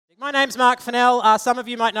My name's Mark Fennell. Some of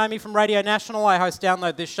you might know me from Radio National. I host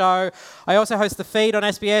Download This Show. I also host The Feed on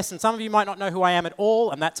SBS, and some of you might not know who I am at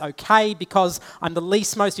all, and that's okay because I'm the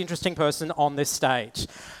least most interesting person on this stage.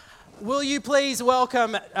 Will you please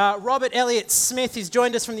welcome Robert Elliott Smith. He's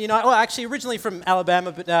joined us from originally from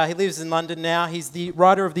Alabama, but he lives in London now. He's the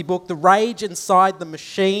writer of the book The Rage Inside the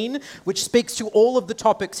Machine, which speaks to all of the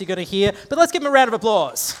topics you're going to hear. But let's give him a round of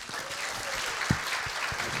applause.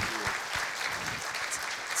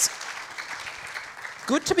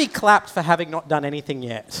 Good to be clapped for having not done anything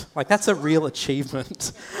yet. Like, that's a real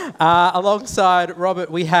achievement. Alongside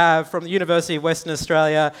Robert, we have, from the University of Western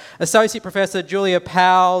Australia, Associate Professor Julia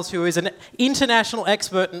Powles, who is an international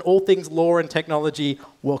expert in all things law and technology.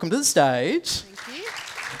 Welcome to the stage. Thank you.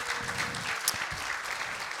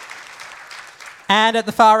 And at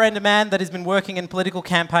the far end, a man that has been working in political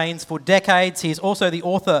campaigns for decades. He is also the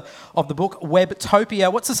author of the book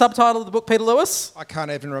Webtopia. What's the subtitle of the book, Peter Lewis? I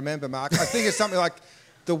can't even remember, Mark. I think it's something like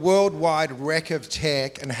The Worldwide Wreck of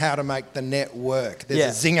Tech and How to Make the Net Work.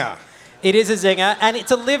 There's a zinger. It is a zinger, and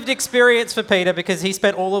it's a lived experience for Peter because he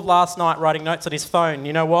spent all of last night writing notes on his phone.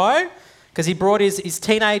 You know why? Because he brought his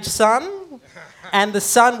teenage son, and the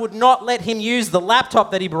son would not let him use the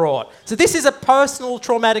laptop that he brought. So this is a personal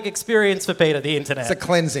traumatic experience for Peter, the internet. It's a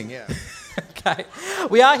cleansing, yeah. Okay.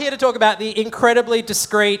 We are here to talk about the incredibly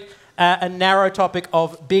discrete and narrow topic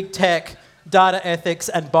of big tech, data ethics,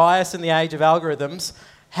 and bias in the age of algorithms.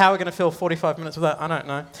 How are we going to fill 45 minutes with that? I don't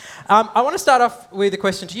know. I want to start off with a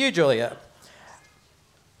question to you, Julia.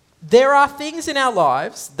 There are things in our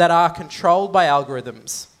lives that are controlled by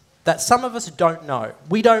algorithms that some of us don't know.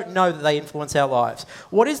 We don't know that they influence our lives.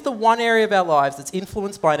 What is the one area of our lives that's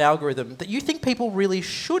influenced by an algorithm that you think people really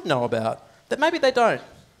should know about, that maybe they don't?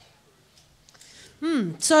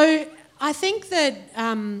 So I think that,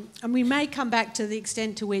 and we may come back to the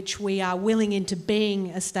extent to which we are willing into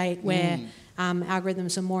being a state where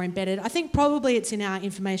algorithms are more embedded. I think probably it's in our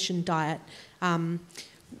information diet.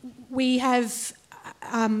 We have,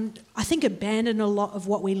 I think, abandoned a lot of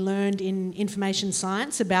what we learned in information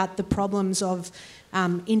science about the problems of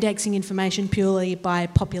indexing information purely by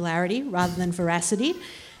popularity rather than veracity.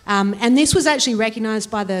 And this was actually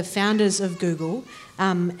recognised by the founders of Google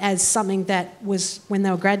as something that was, when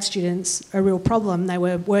they were grad students, a real problem. They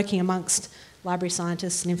were working amongst library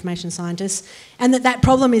scientists and information scientists, and that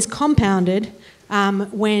problem is compounded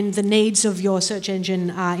when the needs of your search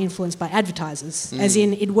engine are influenced by advertisers, as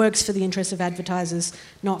in it works for the interests of advertisers,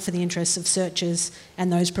 not for the interests of searchers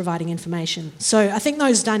and those providing information. So I think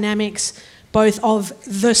those dynamics, both of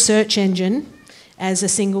the search engine as a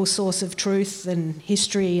single source of truth and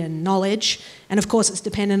history and knowledge, and of course it's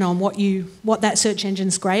dependent on what that search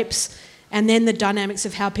engine scrapes, and then the dynamics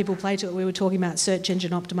of how people play to it. We were talking about search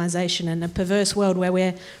engine optimization and a perverse world where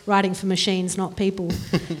we're writing for machines, not people.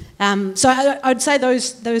 So I'd say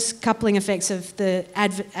those coupling effects of the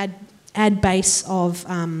ad base of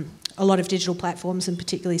a lot of digital platforms, and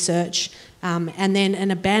particularly search, and then an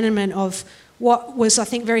abandonment of what was, I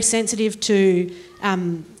think, very sensitive to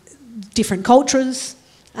different cultures,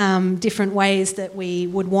 different ways that we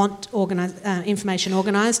would want information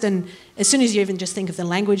organised. And as soon as you even just think of the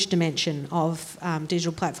language dimension of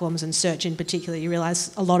digital platforms and search in particular, you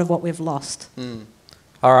realise a lot of what we've lost.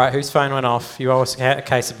 All right, whose phone went off? You owe us a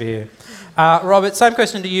case of beer. Robert, same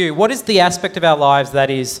question to you. What is the aspect of our lives that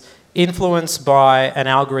is influenced by an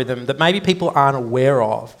algorithm that maybe people aren't aware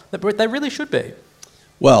of, that they really should be?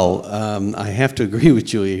 Well, I have to agree with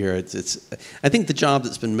Julia here. I think the job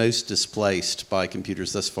that's been most displaced by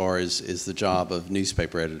computers thus far is the job of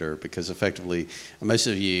newspaper editor, because effectively,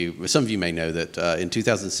 some of you may know that in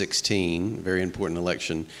 2016, a very important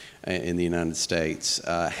election in the United States,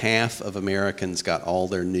 half of Americans got all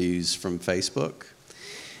their news from Facebook.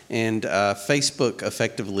 And Facebook,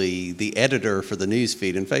 effectively, the editor for the news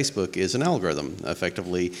feed in Facebook is an algorithm,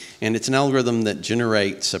 effectively. And it's an algorithm that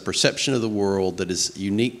generates a perception of the world that is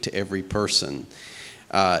unique to every person.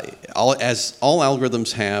 All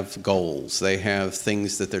algorithms have goals. They have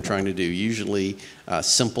things that they're trying to do, usually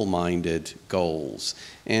simple-minded goals.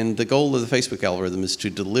 And the goal of the Facebook algorithm is to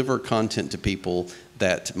deliver content to people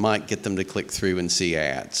that might get them to click through and see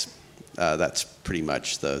ads. That's pretty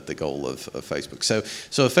much the goal of Facebook.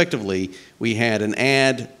 So effectively, we had an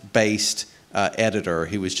ad-based editor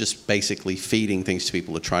who was just basically feeding things to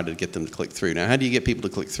people to try to get them to click through. Now, how do you get people to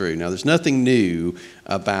click through? Now, there's nothing new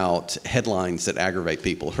about headlines that aggravate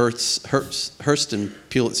people. Hearst and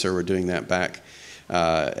Pulitzer were doing that back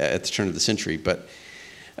at the turn of the century, but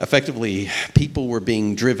effectively, people were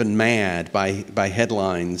being driven mad by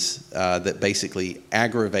headlines that basically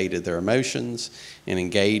aggravated their emotions and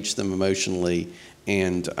engaged them emotionally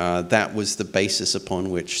And that was the basis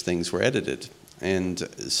upon which things were edited. And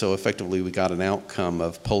so effectively we got an outcome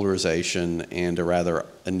of polarization and a rather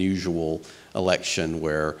unusual election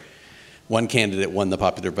where one candidate won the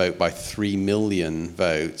popular vote by 3 million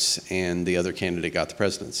votes and the other candidate got the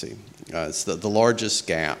presidency. It's the largest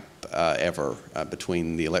gap ever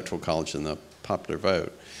between the Electoral College and the popular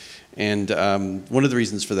vote. And one of the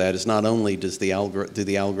reasons for that is not only do the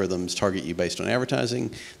algorithms target you based on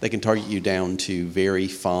advertising, they can target you down to very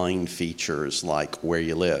fine features like where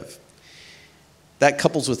you live. That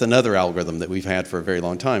couples with another algorithm that we've had for a very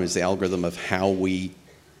long time, is the algorithm of how we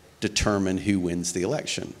determine who wins the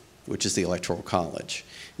election, which is the Electoral College.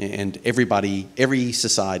 And every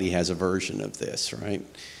society has a version of this, right?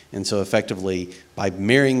 And so effectively, by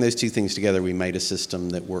marrying those two things together, we made a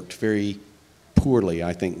system that worked very poorly,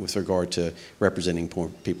 I think, with regard to representing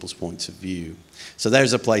people's points of view. So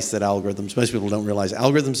there's a place that algorithms, most people don't realize,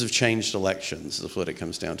 algorithms have changed elections, is what it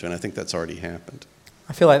comes down to, and I think that's already happened.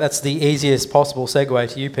 I feel like that's the easiest possible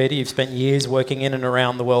segue to you, Peter. You've spent years working in and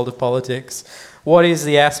around the world of politics. What is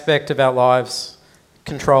the aspect of our lives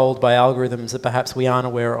controlled by algorithms that perhaps we aren't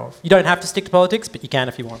aware of? You don't have to stick to politics, but you can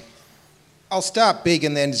if you want. I'll start big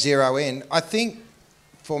and then zero in. I think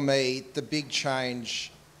for me, the big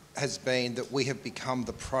change has been that we have become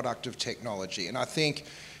the product of technology. And I think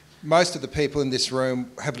most of the people in this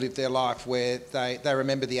room have lived their life where they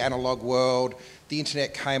remember the analogue world. The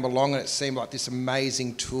internet came along and it seemed like this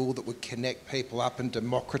amazing tool that would connect people up and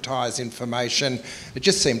democratise information. It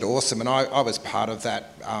just seemed awesome, and I was part of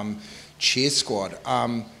that cheer squad.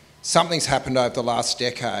 Something's happened over the last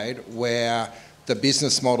decade where the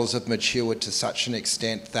business models have matured to such an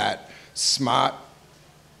extent that smart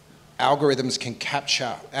algorithms can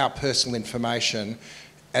capture our personal information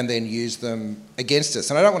and then use them against us.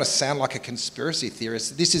 And I don't want to sound like a conspiracy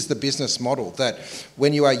theorist. This is the business model, that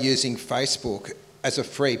when you are using Facebook as a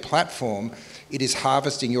free platform, it is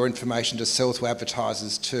harvesting your information to sell to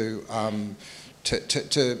advertisers to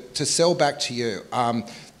sell back to you.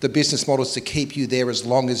 The business model is to keep you there as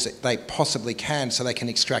long as they possibly can, so they can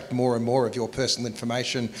extract more and more of your personal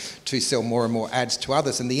information to sell more and more ads to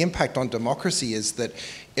others. And the impact on democracy is that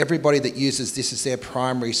everybody that uses this as their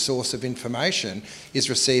primary source of information is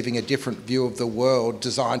receiving a different view of the world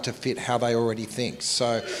designed to fit how they already think.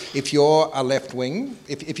 So if you're a left wing,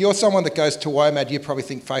 if you're someone that goes to WOMAD, you probably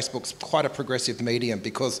think Facebook's quite a progressive medium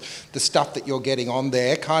because the stuff that you're getting on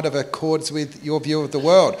there kind of accords with your view of the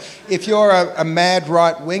world. If you're a mad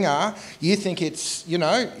right-winger, you think it's,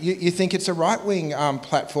 you think it's a right-wing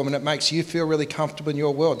platform and it makes you feel really comfortable in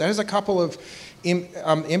your world. That has a couple of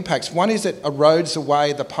impacts. One is it erodes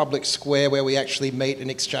away the public square where we actually meet and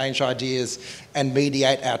exchange ideas and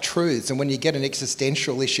mediate our truths. And when you get an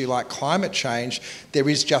existential issue like climate change, there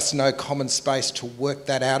is just no common space to work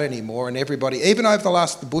that out anymore. And everybody, even over the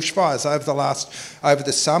bushfires over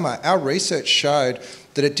the summer, our research showed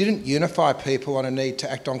that it didn't unify people on a need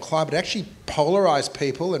to act on climate. It actually polarised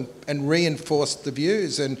people and reinforced the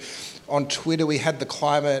views. And on Twitter, we had the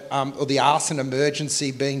climate or the arson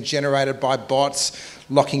emergency being generated by bots,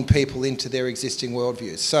 locking people into their existing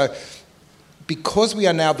worldviews. So because we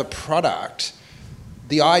are now the product,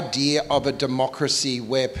 the idea of a democracy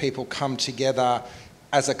where people come together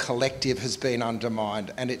as a collective has been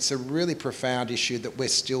undermined. And it's a really profound issue that we're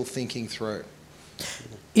still thinking through.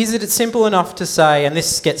 Is it simple enough to say, and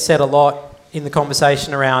this gets said a lot in the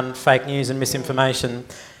conversation around fake news and misinformation,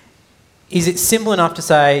 is it simple enough to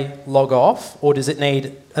say log off, or does it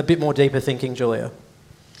need a bit more deeper thinking, Julia?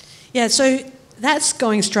 Yeah, so that's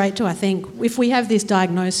going straight to, I think, if we have this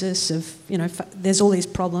diagnosis of, there's all these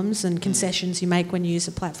problems and concessions you make when you use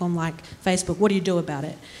a platform like Facebook, what do you do about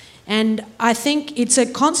it? And I think it's a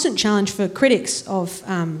constant challenge for critics of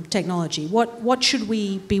technology. What should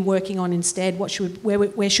we be working on instead? Where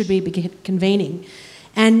should we be convening?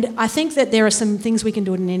 And I think that there are some things we can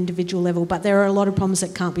do at an individual level, but there are a lot of problems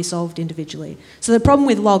that can't be solved individually. So the problem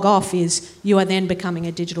with log off is you are then becoming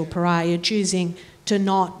a digital pariah. You're choosing to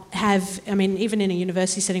not have, even in a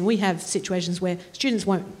university setting, we have situations where students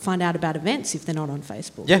won't find out about events if they're not on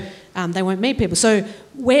Facebook. Yeah. They won't meet people. So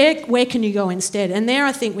where can you go instead? And there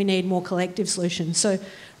I think we need more collective solutions. So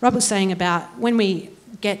Rob was saying about when we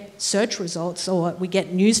get search results or we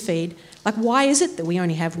get newsfeed, why is it that we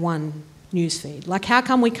only have one newsfeed? How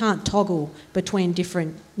come we can't toggle between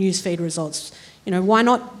different newsfeed results? Why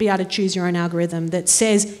not be able to choose your own algorithm that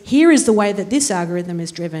says, here is the way that this algorithm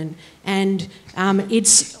is driven, and it's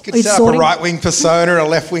set up a right-wing persona and a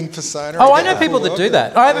left-wing persona. Oh, I know people that do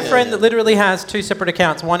that. I have a friend that literally has two separate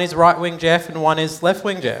accounts. One is right-wing Jeff and one is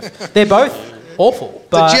left-wing Jeff. They're both awful.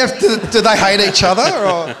 But Jeff, do they hate each other?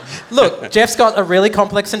 Or? look, Jeff's got a really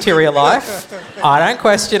complex interior life. I don't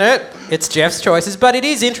question it. It's Jeff's choices, but it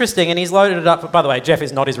is interesting, and he's loaded it up. By the way, Jeff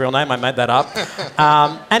is not his real name. I made that up.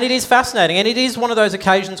 And it is fascinating, and it is one of those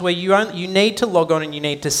occasions where you need to log on and you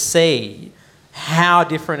need to see how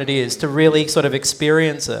different it is to really sort of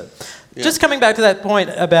experience it. Yeah. Just coming back to that point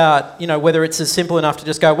about, whether it's as simple enough to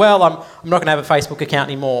just go, well, I'm not going to have a Facebook account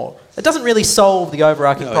anymore. It doesn't really solve the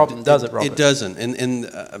overarching problem, does it, Robert? It doesn't.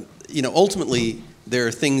 And ultimately, there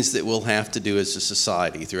are things that we'll have to do as a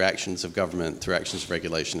society through actions of government, through actions of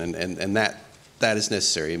regulation, and that is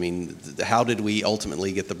necessary. I mean, how did we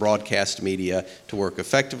ultimately get the broadcast media to work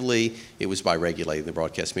effectively? It was by regulating the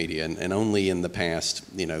broadcast media, and only in the past,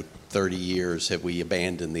 30 years have we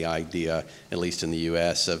abandoned the idea, at least in the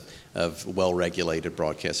U.S., of well-regulated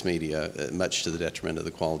broadcast media, much to the detriment of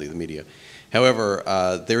the quality of the media. However,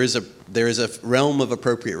 there is a realm of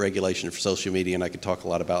appropriate regulation for social media, and I could talk a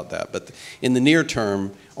lot about that. But in the near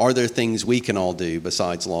term, are there things we can all do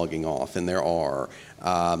besides logging off? And there are.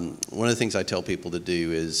 One of the things I tell people to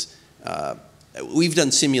do is we've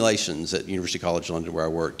done simulations at University College London where I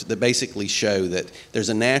worked that basically show that there's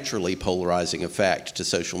a naturally polarizing effect to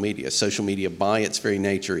social media. Social media, by its very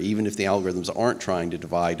nature, even if the algorithms aren't trying to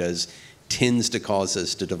divide us, tends to cause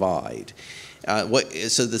us to divide.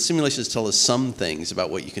 So the simulations tell us some things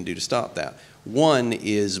about what you can do to stop that. One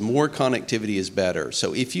is more connectivity is better.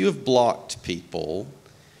 So if you have blocked people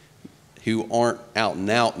who aren't out and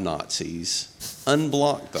out Nazis,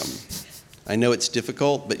 unblock them. I know it's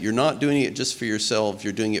difficult, but you're not doing it just for yourself,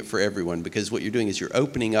 you're doing it for everyone, because what you're doing is you're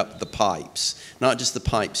opening up the pipes, not just the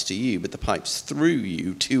pipes to you, but the pipes through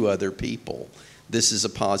you to other people. This is a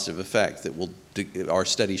positive effect that our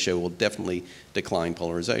studies show will definitely decline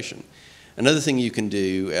polarization. Another thing you can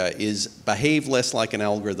do is behave less like an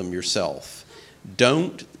algorithm yourself.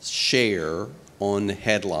 Don't share on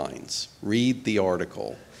headlines. Read the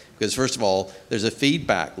article. Because first of all, there's a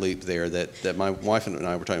feedback loop there that my wife and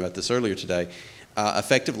I were talking about this earlier today.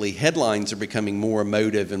 Effectively, headlines are becoming more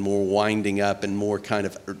emotive and more winding up and more kind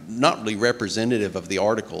of not really representative of the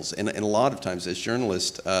articles. And a lot of times as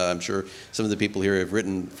journalists, I'm sure some of the people here who have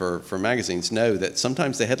written for magazines know that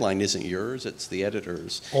sometimes the headline isn't yours, it's the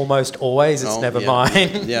editor's. Almost always, it's never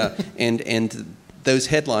mine. Yeah, and those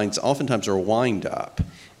headlines oftentimes are a wind up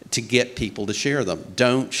to get people to share them.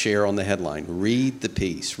 Don't share on the headline. Read the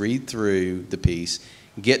piece, read through the piece,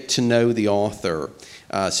 get to know the author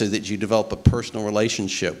so that you develop a personal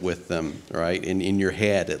relationship with them, right? In your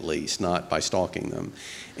head at least, not by stalking them.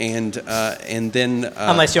 And then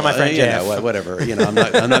unless you're my friend Jeff. Yeah, whatever.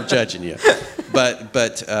 I'm not judging you.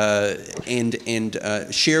 But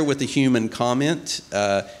share with the human comment.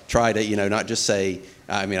 Try to not just say.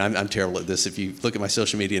 I'm terrible at this. If you look at my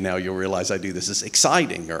social media now, you'll realize I do this. It's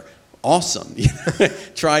exciting or awesome.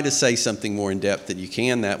 Try to say something more in depth that you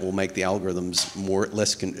can. That will make the algorithms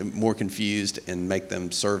more confused and make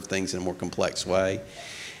them serve things in a more complex way.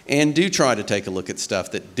 And do try to take a look at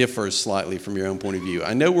stuff that differs slightly from your own point of view.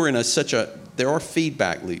 I know we're in there are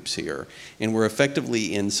feedback loops here, and we're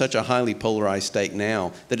effectively in such a highly polarized state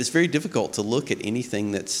now that it's very difficult to look at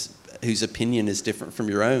anything whose opinion is different from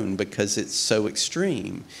your own because it's so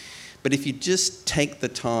extreme. But if you just take the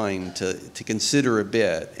time to consider a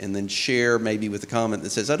bit and then share maybe with a comment that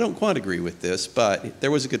says, I don't quite agree with this, but there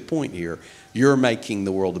was a good point here, you're making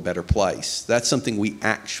the world a better place. That's something we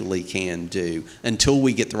actually can do until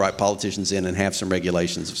we get the right politicians in and have some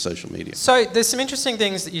regulations of social media. So there's some interesting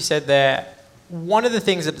things that you said there. One of the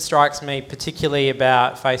things that strikes me particularly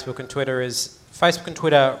about Facebook and Twitter is Facebook and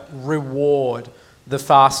Twitter reward the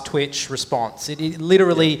fast twitch response. It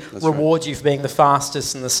literally rewards you for being the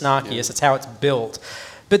fastest and the snarkiest. Yeah. That's how it's built.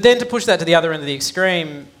 But then to push that to the other end of the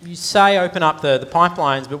extreme, you say open up the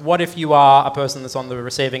pipelines, but what if you are a person that's on the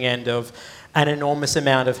receiving end of an enormous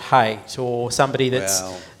amount of hate or somebody that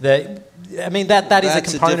is a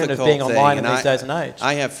component of being online in these days and age.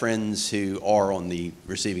 I have friends who are on the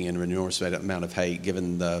receiving end of an enormous amount of hate,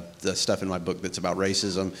 given the stuff in my book that's about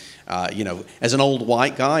racism. As an old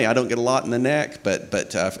white guy, I don't get a lot in the neck, but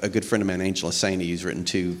a good friend of mine, Angela Saini, who's written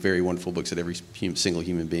 2 very wonderful books that every single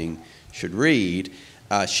human being should read,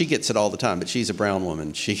 she gets it all the time, but she's a brown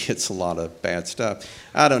woman. She gets a lot of bad stuff.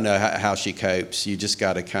 I don't know how she copes. You just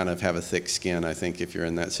got to kind of have a thick skin, I think, if you're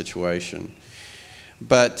in that situation.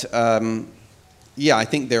 But, I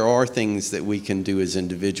think there are things that we can do as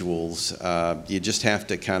individuals. You just have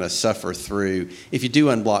to kind of suffer through. If you do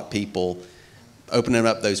unblock people, opening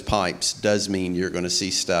up those pipes does mean you're going to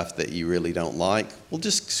see stuff that you really don't like. Well,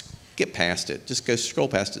 just get past it. Just go scroll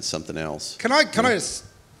past it to something else. Can I just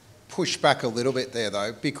push back a little bit there,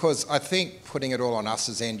 though, because I think putting it all on us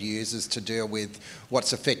as end users to deal with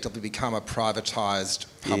what's effectively become a privatised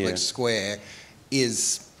public square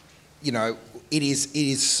is, you know, it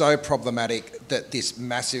is so problematic that this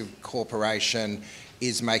massive corporation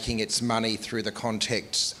is making its money through the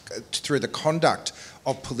conduct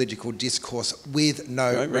of political discourse with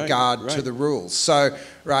no regard to the rules. So,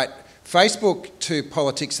 Facebook to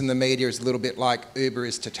politics and the media is a little bit like Uber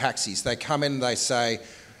is to taxis. They come in and they say,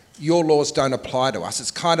 your laws don't apply to us.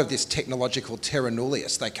 It's kind of this technological terra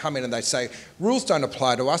nullius. They come in and they say, rules don't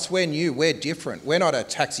apply to us. We're new. We're different. We're not a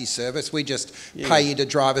taxi service. We just pay you to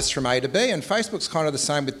drive us from A to B. And Facebook's kind of the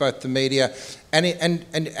same with both the media and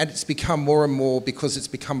it's become more and more because it's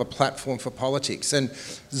become a platform for politics. And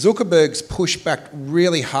Zuckerberg's pushed back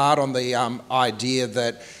really hard on the idea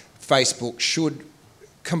that Facebook should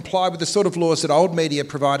comply with the sort of laws that old media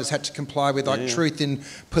providers had to comply with, like truth in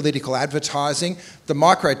political advertising. The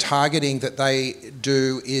micro-targeting that they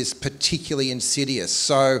do is particularly insidious.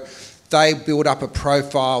 So they build up a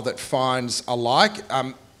profile that finds a like.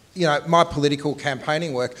 You know, my political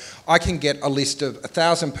campaigning work, I can get a list of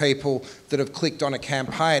 1,000 people that have clicked on a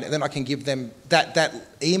campaign, and then I can give them that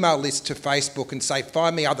email list to Facebook and say,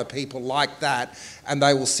 find me other people like that, and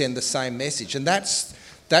they will send the same message. And that's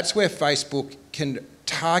where Facebook can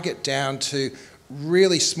target down to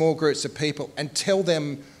really small groups of people and tell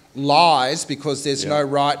them lies because there's no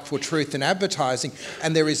right for truth in advertising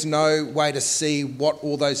and there is no way to see what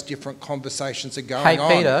all those different conversations are going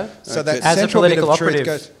on. Hey, Peter, so that as a central bit political of truth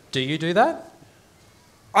operative, do you do that?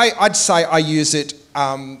 I'd say I use it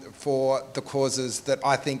for the causes that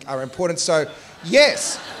I think are important. So,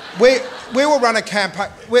 yes, we will run a campaign.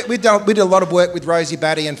 We did a lot of work with Rosie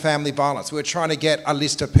Batty and family violence. We were trying to get a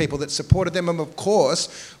list of people that supported them. And, of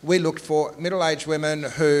course, we looked for middle-aged women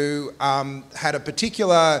who had a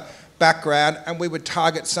particular background and we would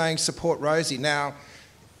target saying, support Rosie. Now,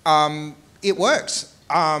 it works.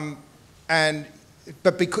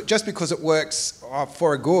 But just because it works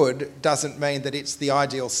for a good doesn't mean that it's the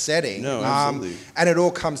ideal setting. No, absolutely. And it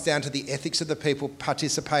all comes down to the ethics of the people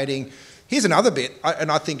participating. Here's another bit, and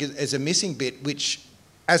I think is a missing bit, which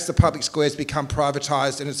as the public squares become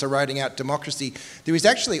privatised and it's eroding out democracy, there is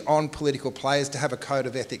actually on political players to have a code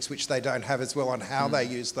of ethics, which they don't have as well on how they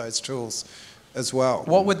use those tools as well.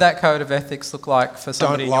 What would that code of ethics look like for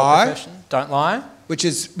somebody in your profession? Don't lie. Which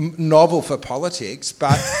is novel for politics,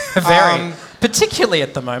 but... Very. Particularly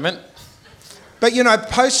at the moment. But, you know,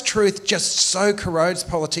 post-truth just so corrodes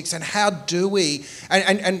politics, and how do we...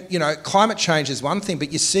 And you know, climate change is one thing,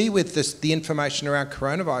 but you see with this, the information around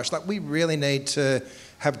coronavirus, like, we really need to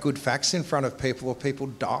have good facts in front of people or people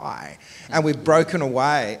die. And we've broken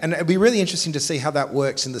away. And it'd be really interesting to see how that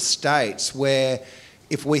works in the States, where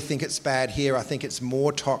if we think it's bad here, I think it's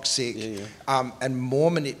more toxic and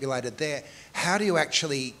more manipulated there. How do you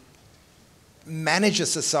actually manage a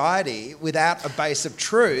society without a base of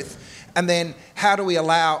truth? And then how do we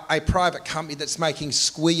allow a private company that's making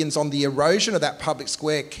squillions on the erosion of that public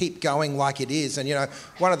square keep going like it is? And, you know,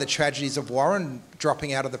 one of the tragedies of Warren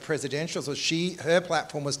dropping out of the presidentials was her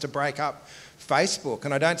platform was to break up Facebook.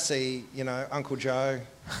 And I don't see, you know, Uncle Joe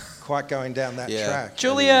quite going down that track.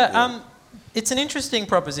 Julia, it's an interesting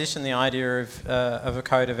proposition, the idea of a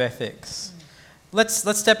code of ethics.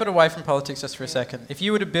 Let's step it away from politics just for a second. If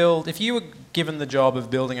you were given the job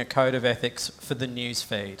of building a code of ethics for the news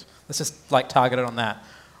feed, let's just target it on that.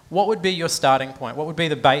 What would be your starting point? What would be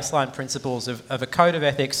the baseline principles of a code of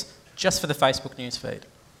ethics just for the Facebook news feed?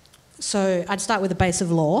 So I'd start with the base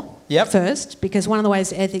of law first, because one of the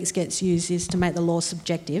ways ethics gets used is to make the law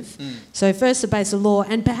subjective. So first the base of law,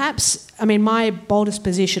 and perhaps, I mean, my boldest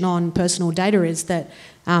position on personal data is that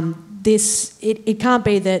it can't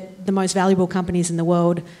be that the most valuable companies in the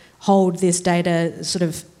world hold this data sort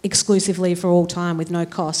of exclusively for all time with no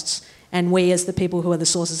costs, and we as the people who are the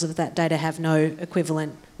sources of that data have no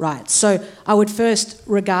equivalent rights. So I would first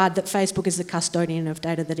regard that Facebook is the custodian of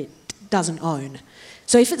data that it doesn't own.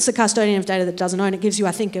 So if it's the custodian of data that doesn't own, it gives you,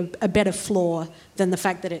 I think, a better floor than the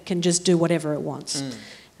fact that it can just do whatever it wants.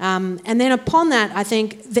 And then upon that, I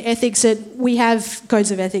think the ethics that we have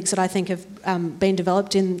codes of ethics that I think have been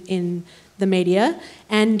developed in the media,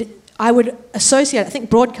 and I would associate, I think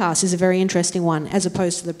broadcast is a very interesting one as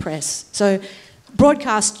opposed to the press. So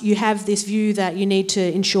broadcast, you have this view that you need to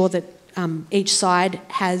ensure that each side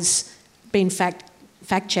has been fact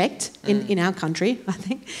fact-checked in our country, I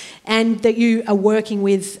think, and that you are working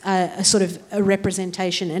with a sort of a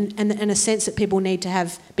representation and a sense that people need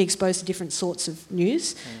to be exposed to different sorts of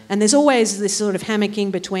news. And there's always this sort of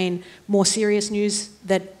hammocking between more serious news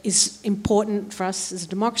that is important for us as a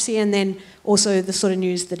democracy and then also the sort of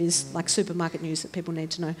news that is like supermarket news that people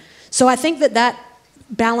need to know. So I think that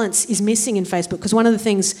balance is missing in Facebook, because one of the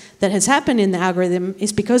things that has happened in the algorithm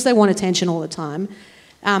is because they want attention all the time,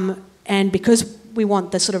 and because we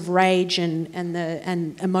want the sort of rage and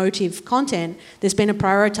emotive content, there's been a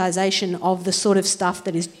prioritisation of the sort of stuff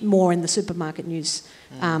that is more in the supermarket news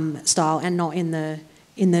style and not in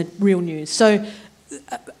the real news. So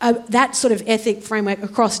that sort of ethic framework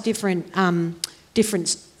across different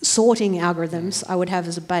sorting algorithms I would have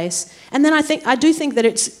as a base. And then I do think that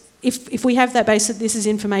it's, if we have that base that this is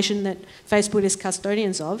information that Facebook is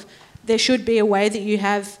custodians of, there should be a way that you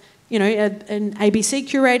have, you know, an ABC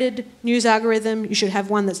curated news algorithm. You should have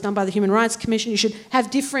one that's done by the Human Rights Commission. You should have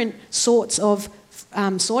different sorts of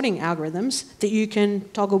sorting algorithms that you can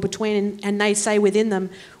toggle between, and they say within them,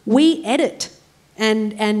 we edit.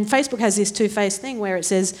 And Facebook has this two-faced thing where it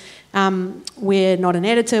says, we're not an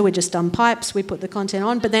editor, we're just dumb pipes, we put the content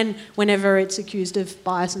on, but then whenever it's accused of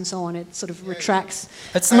bias and so on, it sort of retracts.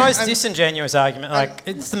 It's the most disingenuous argument,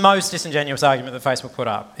 it's the most disingenuous argument that Facebook put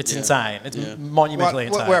up. It's insane. It's monumentally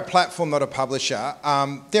insane. We're a platform, not a publisher.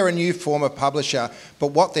 They're a new form of publisher,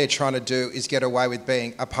 but what they're trying to do is get away with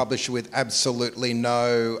being a publisher with absolutely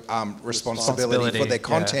no responsibility for their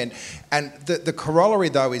content. And the corollary,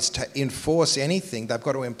 though, is to enforce anything, they've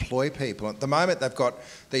got to employ people. At the moment, they've got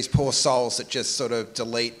these poor souls that just sort of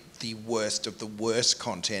delete the worst of the worst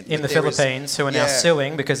content. In the Philippines, who are now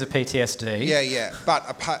suing because of PTSD. Yeah.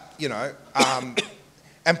 But, you know,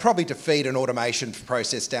 and probably to feed an automation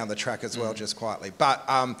process down the track as well, just quietly. But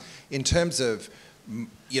in terms of,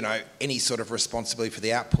 you know, any sort of responsibility for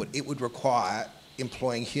the output, it would require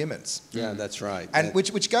employing humans. Yeah, that's right. And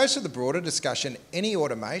which goes to the broader discussion. Any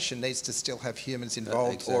automation needs to still have humans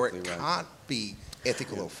involved, or it can't be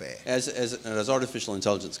ethical or fair. As artificial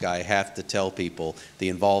intelligence guy, I have to tell people the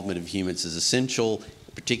involvement of humans is essential,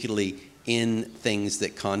 particularly in things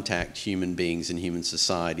that contact human beings and human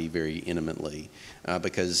society very intimately.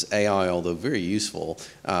 Because AI, although very useful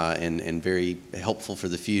and very helpful for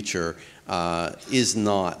the future, is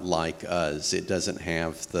not like us. It doesn't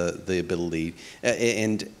have the ability.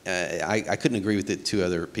 I couldn't agree with the two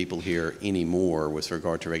other people here anymore with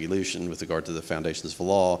regard to regulation, with regard to the foundations of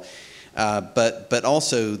law. But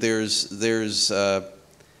also there are things that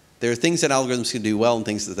algorithms can do well and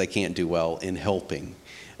things that they can't do well in helping.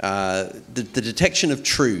 The detection of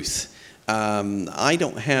truth. I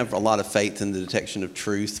don't have a lot of faith in the detection of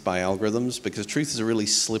truth by algorithms, because truth is a really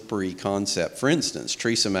slippery concept. For instance,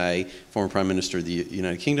 Theresa May, former Prime Minister of the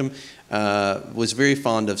United Kingdom, was very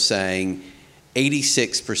fond of saying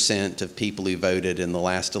 86% of people who voted in the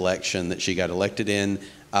last election that she got elected in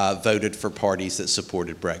voted for parties that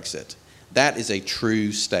supported Brexit. That is a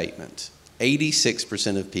true statement.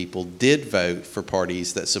 86% of people did vote for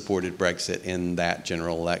parties that supported Brexit in that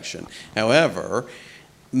general election. However,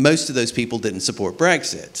 most of those people didn't support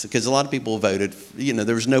Brexit, because a lot of people voted, you know,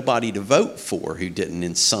 there was nobody to vote for who didn't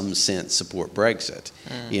in some sense support Brexit.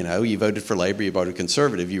 You know, you voted for Labour, you voted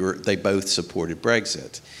Conservative, they both supported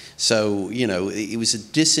Brexit. So, you know, it was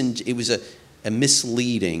a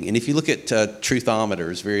misleading, and if you look at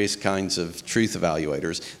truthometers, various kinds of truth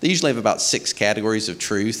evaluators, they usually have about 6 categories of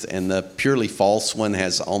truth, and the purely false one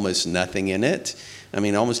has almost nothing in it. I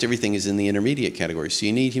mean, almost everything is in the intermediate category, so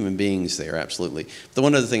you need human beings there, absolutely. The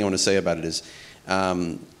one other thing I want to say about it is,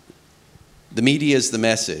 the media is the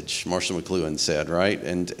message, Marshall McLuhan said, right?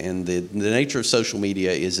 And the nature of social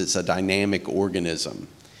media is it's a dynamic organism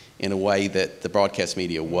in a way that the broadcast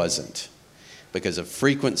media wasn't. Because of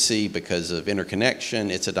frequency, because of interconnection,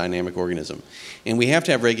 it's a dynamic organism. And we have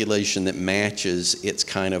to have regulation that matches its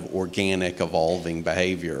kind of organic, evolving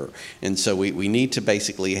behavior. And so we need to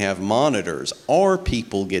basically have monitors. Are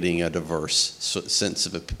people getting a diverse sense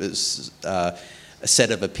of a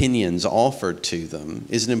set of opinions offered to them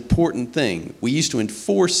is an important thing. We used to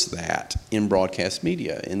enforce that in broadcast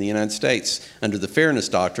media in the United States under the Fairness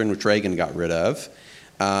Doctrine, which Reagan got rid of.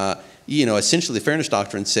 You know, essentially the Fairness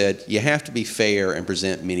Doctrine said you have to be fair and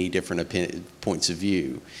present many different points of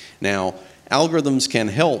view. Now, algorithms can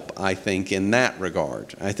help, I think, in that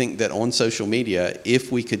regard. I think that on social media,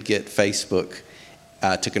 if we could get Facebook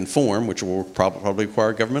to conform, which will probably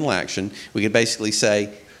require governmental action, we could basically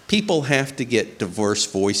say people have to get diverse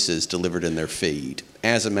voices delivered in their feed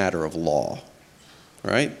as a matter of law,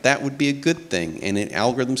 right? That would be a good thing, and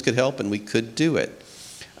algorithms could help, and we could do it.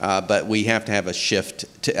 But we have to have a shift.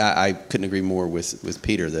 I couldn't agree more with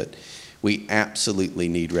Peter that we absolutely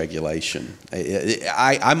need regulation.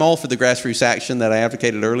 I'm all for the grassroots action that I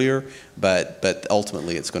advocated earlier, but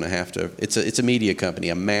ultimately it's going to have to. It's a media company,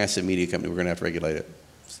 a massive media company. We're going to have to regulate it.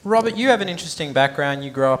 Robert, you have an interesting background. You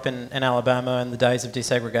grew up in Alabama in the days of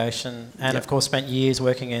desegregation and, of course, spent years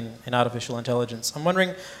working in artificial intelligence. I'm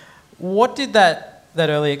wondering, what did that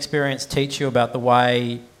early experience teach you about the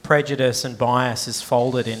way prejudice and bias is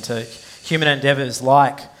folded into human endeavours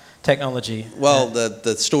like technology? Well,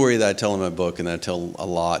 the story that I tell in my book, and I tell a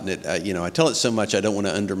lot, and I tell it so much I don't want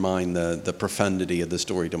to undermine the profundity of the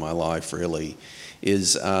story to my life, really,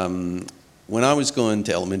 is when I was going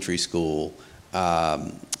to elementary school,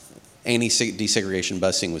 anti-desegregation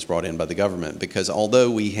busing was brought in by the government because although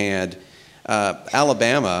we had,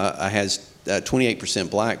 Alabama has 28%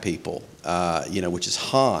 black people, which is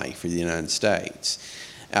high for the United States.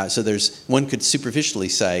 So one could superficially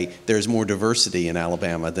say there's more diversity in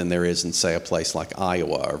Alabama than there is in, say, a place like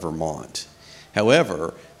Iowa or Vermont.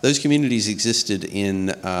 However, those communities existed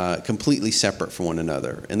in completely separate from one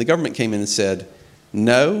another. And the government came in and said,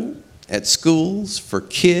 no, at schools, for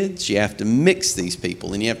kids, you have to mix these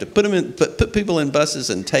people, and you have to put people in buses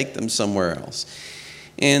and take them somewhere else.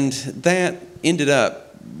 And that ended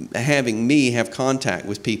up having me have contact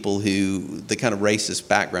with people who, the kind of racist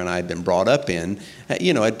background I had been brought up in,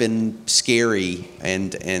 had been scary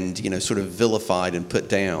and sort of vilified and put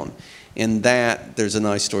down. And that, there's a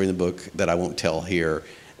nice story in the book that I won't tell here,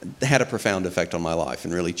 had a profound effect on my life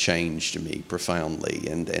and really changed me profoundly.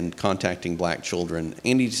 And contacting black children,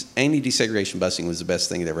 anti-desegregation busing was the best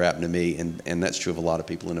thing that ever happened to me, and that's true of a lot of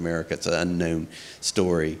people in America. It's an unknown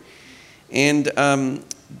story. And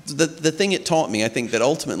the thing it taught me, I think that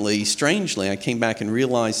ultimately, strangely, I came back and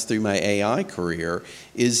realized through my AI career,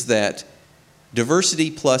 is that diversity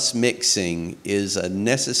plus mixing is a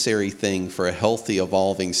necessary thing for a healthy,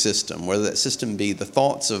 evolving system, whether that system be the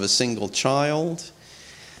thoughts of a single child,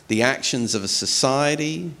 the actions of a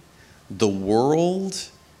society, the world.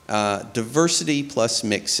 Diversity plus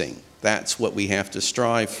mixing. That's what we have to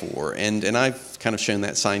strive for. And I've kind of shown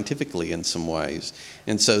that scientifically in some ways.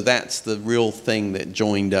 And so that's the real thing that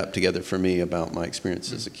joined up together for me about my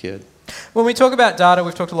experience as a kid. When we talk about data,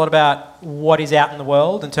 we've talked a lot about what is out in the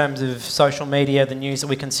world in terms of social media, the news that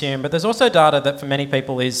we consume, but there's also data that for many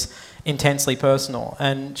people is intensely personal.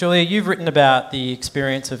 And Julia, you've written about the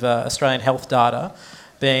experience of Australian health data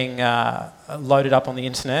being loaded up on the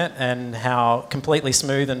internet and how completely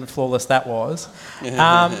smooth and flawless that was.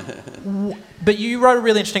 But you wrote a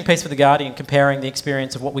really interesting piece for The Guardian comparing the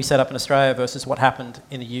experience of what we set up in Australia versus what happened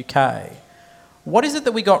in the UK. What is it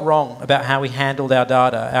that we got wrong about how we handled our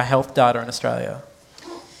data, our health data in Australia?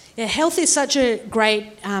 Yeah, health is such a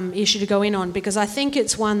great issue to go in on because I think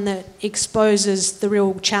it's one that exposes the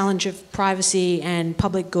real challenge of privacy and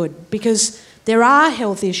public good, because there are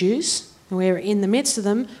health issues, and we're in the midst of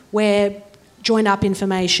them, where joined up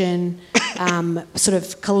information, sort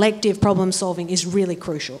of collective problem solving is really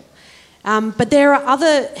crucial. But there are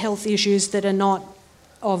other health issues that are not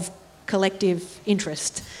of collective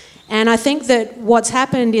interest. And I think that what's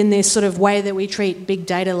happened in this sort of way that we treat big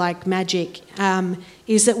data like magic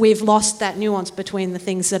is that we've lost that nuance between the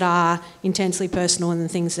things that are intensely personal and the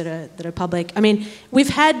things that are public. I mean, we've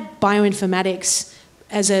had bioinformatics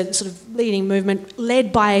as a sort of leading movement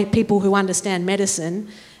led by people who understand medicine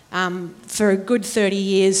for a good 30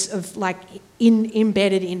 years of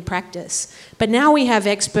embedded in practice. But now we have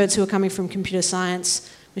experts who are coming from computer science,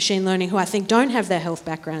 machine learning, who I think don't have their health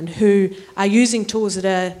background, who are using tools that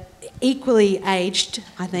are equally aged,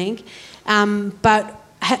 I think, but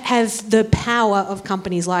have the power of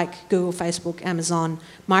companies like Google, Facebook, Amazon,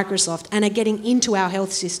 Microsoft, and are getting into our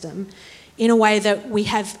health system in a way that we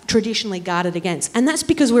have traditionally guarded against. And that's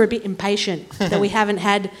because we're a bit impatient that we haven't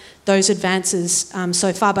had those advances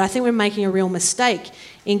so far. But I think we're making a real mistake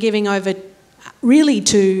in giving over really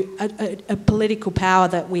to a political power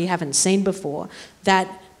that we haven't seen before, that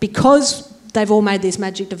because they've all made these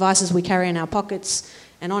magic devices we carry in our pockets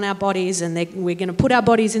and on our bodies, and we're going to put our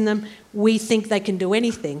bodies in them, we think they can do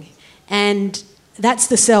anything. And that's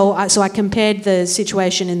the sell. So I compared the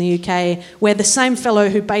situation in the UK where the same fellow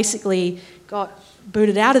who basically got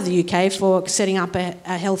booted out of the UK for setting up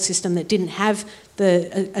a health system that didn't have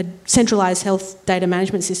a centralised health data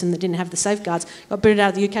management system that didn't have the safeguards, got booted out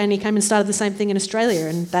of the UK, and he came and started the same thing in Australia,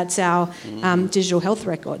 and that's our digital health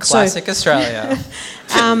record. Classic Australia.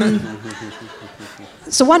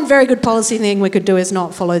 So one very good policy thing we could do is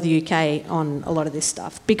not follow the UK on a lot of this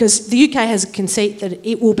stuff, because the UK has a conceit that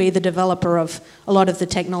it will be the developer of a lot of the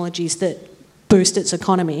technologies that boost its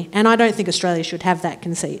economy. And I don't think Australia should have that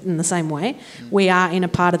conceit in the same way. We are in a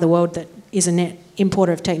part of the world that is a net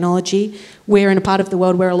importer of technology. We're in a part of the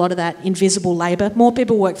world where a lot of that invisible labour, more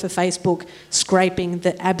people work for Facebook scraping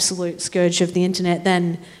the absolute scourge of the internet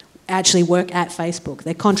than actually work at Facebook.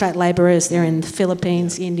 They're contract labourers, they're in the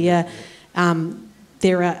Philippines, India.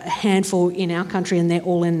 There are a handful in our country and they're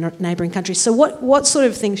all in neighbouring countries. So what sort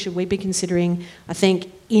of things should we be considering, I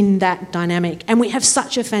think, in that dynamic? And we have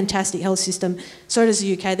such a fantastic health system. So does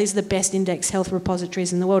the UK. These are the best indexed health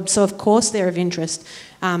repositories in the world. So of course they're of interest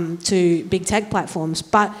to big tech platforms.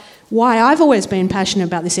 But why I've always been passionate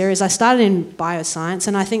about this area is I started in bioscience,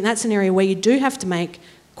 and I think that's an area where you do have to make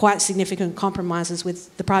quite significant compromises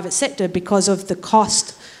with the private sector because of the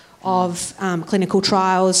cost of clinical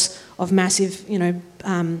trials, of massive,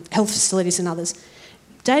 health facilities and others.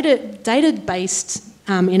 Data-based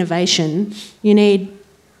innovation, you need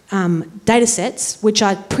data sets which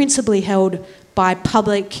are principally held by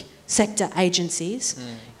public sector agencies.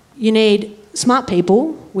 You need smart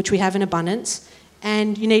people, which we have in abundance,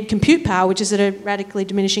 and you need compute power, which is at a radically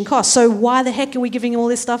diminishing cost. So why the heck are we giving all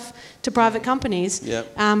this stuff to private companies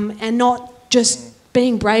and not just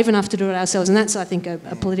being brave enough to do it ourselves? And that's, I think,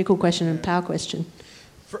 a political question and a power question.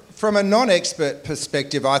 From a non-expert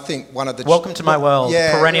perspective, I think one of the... Welcome to my world,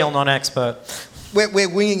 perennial non-expert. We're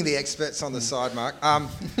winging the experts on the side, Mark.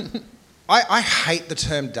 I hate the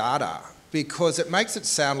term data because it makes it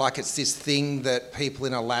sound like it's this thing that people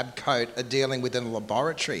in a lab coat are dealing with in a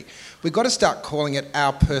laboratory. We've got to start calling it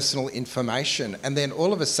our personal information, and then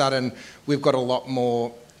all of a sudden we've got a lot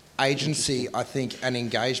more agency, I think, and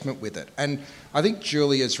engagement with it. And I think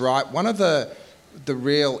Julia's right. One of the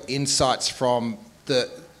real insights from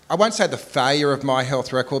I won't say the failure of My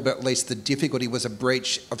Health Record, but at least the difficulty was a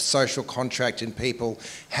breach of social contract in people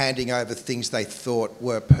handing over things they thought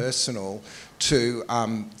were personal to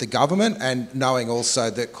the government, and knowing also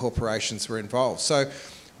that corporations were involved. So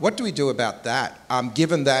what do we do about that,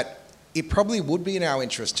 given that it probably would be in our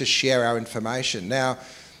interest to share our information? Now,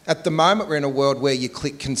 at the moment, we're in a world where you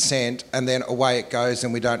click consent and then away it goes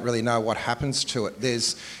and we don't really know what happens to it.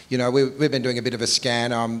 There's, we've been doing a bit of a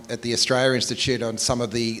scan at the Australia Institute on some of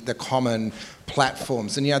the common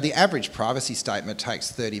platforms. And, the average privacy statement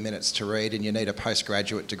takes 30 minutes to read, and you need a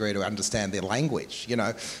postgraduate degree to understand their language,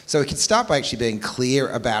 So we can start by actually being clear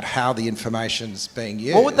about how the information's being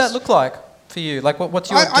used. What would that look like for you? Like, what's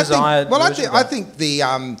your desired version of that? I think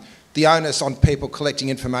the onus on people collecting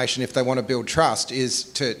information, if they want to build trust, is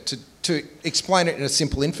to explain it in a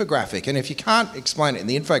simple infographic. And if you can't explain it in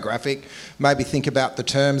the infographic, maybe think about the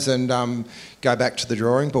terms and go back to the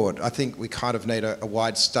drawing board. I think we kind of need a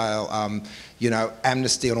wide-scale,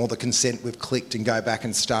 amnesty on all the consent we've clicked and go back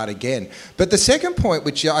and start again. But the second point,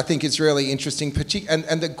 which I think is really interesting,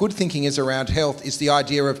 and the good thinking is around health, is the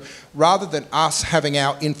idea of, rather than us having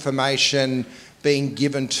our information being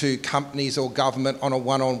given to companies or government on a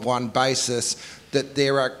one-on-one basis, that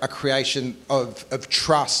there are a creation of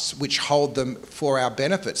trusts which hold them for our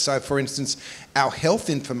benefit. So, for instance, our health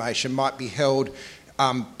information might be held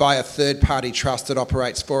by a third-party trust that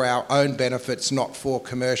operates for our own benefits, not for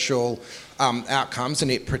commercial outcomes, and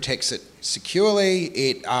it protects it securely.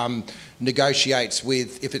 It negotiates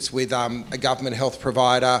with, if it's with a government health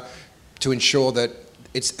provider, to ensure that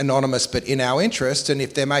it's anonymous but in our interest, and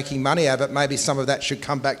if they're making money out of it, maybe some of that should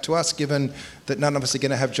come back to us, given that none of us are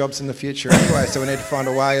going to have jobs in the future anyway, so we need to find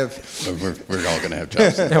a way of... We're all going to have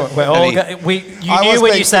jobs. You knew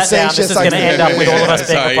when you sat down this is going to end up with all of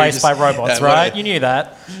us being replaced by robots, right? You knew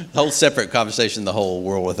that. Whole separate conversation, the whole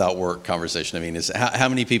world without work conversation. I mean, is how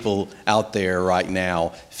many people out there right now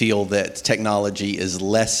feel that technology is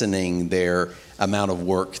lessening their amount of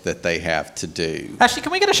work that they have to do? Actually,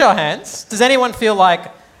 can we get a show of hands? Does anyone feel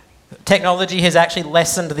like technology has actually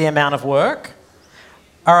lessened the amount of work?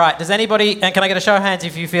 All right, does anybody, and can I get a show of hands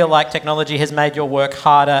if you feel like technology has made your work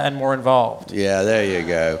harder and more involved? Yeah, there you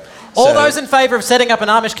go. All those in favour of setting up an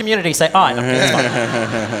Amish community say aye.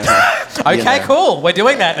 Okay, cool. We're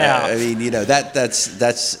doing that now. I mean,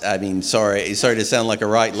 that's. I mean, sorry to sound like a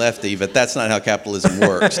right lefty, but that's not how capitalism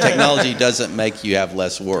works. Technology doesn't make you have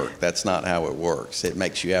less work. That's not how it works. It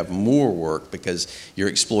makes you have more work because you're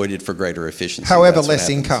exploited for greater efficiency. However, less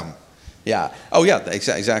income. Yeah. Oh, yeah.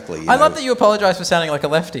 Exactly. I love that you apologise for sounding like a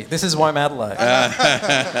lefty. This is Womadelaide.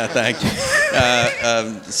 Thank you.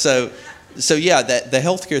 So yeah, the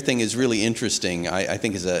healthcare thing is really interesting. I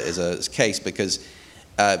think is a case because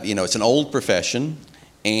it's an old profession,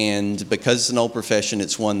 and because it's an old profession,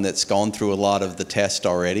 it's one that's gone through a lot of the test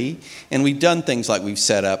already. And we've done things like we've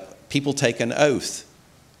set up. People take an oath.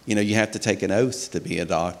 You have to take an oath to be a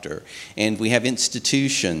doctor. And we have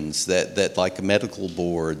institutions that like medical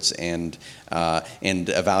boards and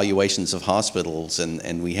evaluations of hospitals,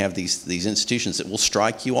 and we have these institutions that will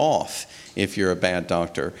strike you off if you're a bad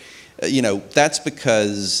doctor. That's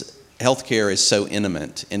because healthcare is so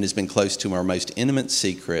intimate and has been close to our most intimate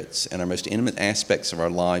secrets and our most intimate aspects of our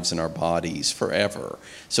lives and our bodies forever.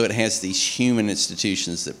 So it has these human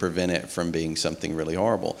institutions that prevent it from being something really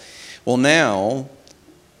horrible. Well, now,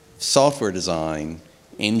 software design,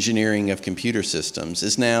 engineering of computer systems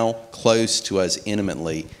is now close to us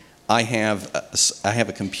intimately. I have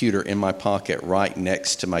a computer in my pocket right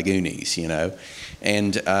next to my Goonies,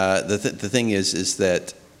 And the thing is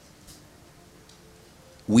that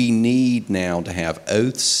we need now to have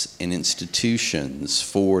oaths and institutions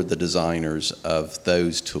for the designers of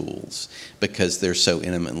those tools because they're so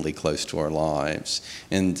intimately close to our lives.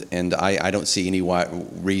 And I don't see any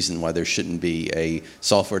reason why there shouldn't be a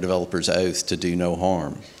software developer's oath to do no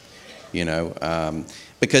harm,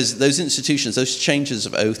 because those institutions, those changes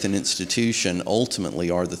of oath and institution ultimately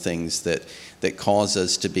are the things that cause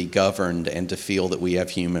us to be governed and to feel that we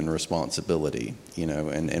have human responsibility,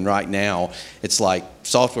 and right now it's like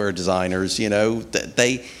software designers,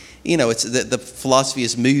 they, it's the philosophy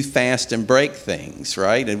is move fast and break things,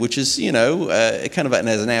 right? And which is, kind of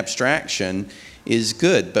as an abstraction is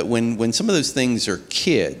good, but when some of those things are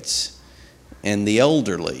kids and the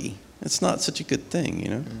elderly, it's not such a good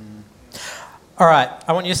thing, All right,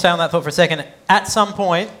 I want you to stay on that thought for a second. At some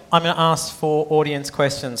point, I'm going to ask for audience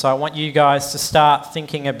questions. So I want you guys to start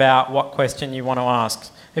thinking about what question you want to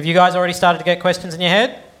ask. Have you guys already started to get questions in your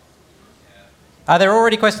head? Are there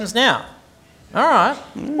already questions now? All right.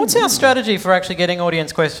 What's our strategy for actually getting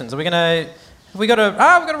audience questions? Are we going to... we've got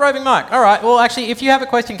a roving mic. All right, well, actually, if you have a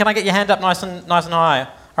question, can I get your hand up nice and high? All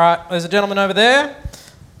right, there's a gentleman over there.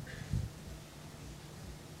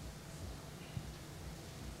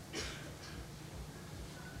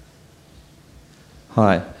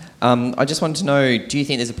 Hi. I just wanted to know, do you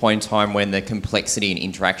think there's a point in time when the complexity and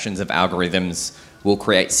interactions of algorithms will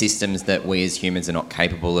create systems that we as humans are not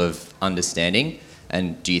capable of understanding?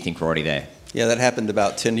 And do you think we're already there? Yeah, that happened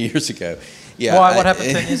about 10 years ago. Yeah. Why? What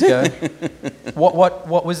happened 10 years ago?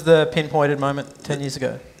 What was the pinpointed moment 10 years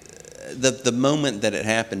ago? The moment that it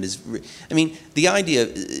happened is... the idea...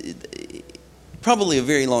 probably a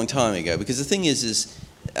very long time ago, because the thing is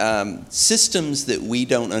systems that we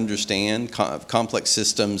don't understand, complex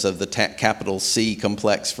systems of the capital C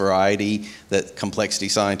complex variety that complexity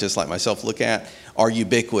scientists like myself look at, are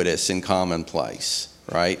ubiquitous and commonplace,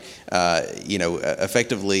 right?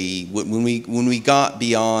 Effectively, when we got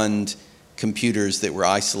beyond computers that were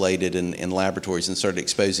isolated in laboratories and started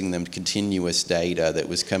exposing them to continuous data that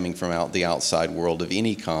was coming from the outside world of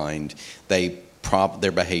any kind,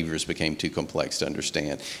 their behaviors became too complex to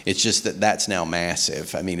understand. It's just that's now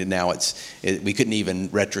massive. Now we couldn't even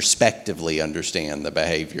retrospectively understand the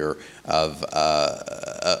behavior of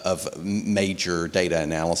major data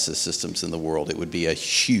analysis systems in the world. It would be a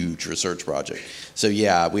huge research project. So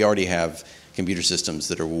yeah, we already have computer systems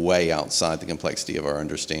that are way outside the complexity of our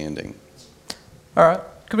understanding. All right.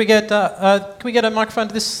 Could we get a microphone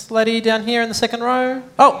to this lady down here in the second row?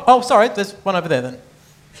 Oh, sorry. There's one over there then.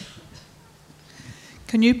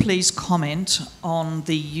 Can you please comment on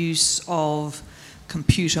the use of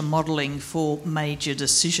computer modelling for major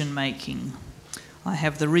decision making? I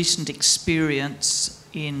have the recent experience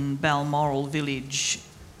in Balmoral village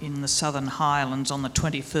in the Southern Highlands on the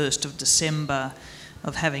 21st of December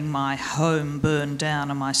of having my home burned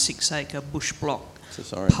down and my 6-acre bush block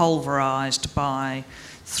pulverised by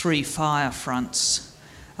 3 fire fronts.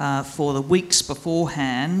 For the weeks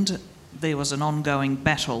beforehand, there was an ongoing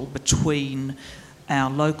battle between our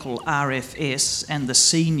local RFS and the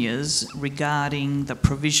seniors regarding the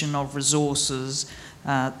provision of resources,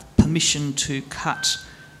 permission to cut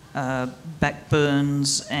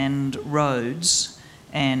backburns and roads,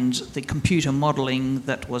 and the computer modelling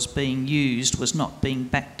that was being used was not being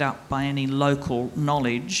backed up by any local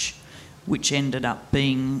knowledge, which ended up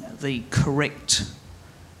being the correct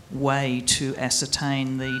way to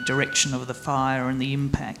ascertain the direction of the fire and the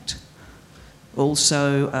impact.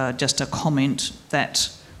 Also, just a comment that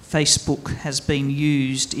Facebook has been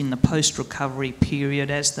used in the post-recovery period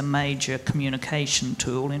as the major communication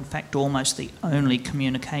tool, in fact almost the only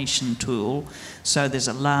communication tool. So there's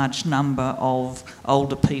a large number of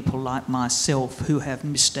older people like myself who have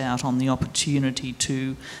missed out on the opportunity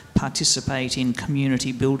to participate in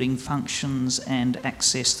community building functions and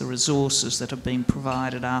access the resources that have been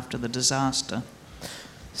provided after the disaster.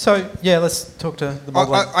 So, yeah, let's talk to the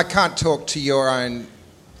modeller. I can't talk to your own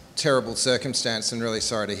terrible circumstance, and really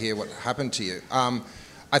sorry to hear what happened to you.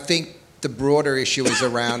 I think the broader issue is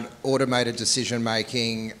around automated decision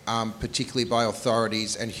making, particularly by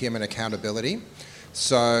authorities, and human accountability.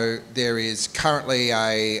 So there is currently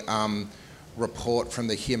a report from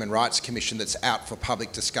the Human Rights Commission that's out for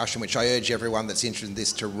public discussion, which I urge everyone that's interested in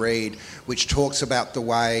this to read, which talks about the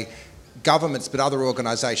way governments but other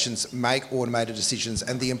organisations make automated decisions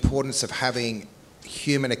and the importance of having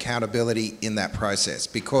human accountability in that process,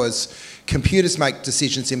 because computers make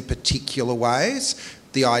decisions in particular ways.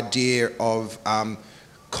 The idea of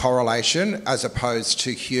correlation as opposed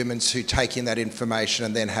to humans who take in that information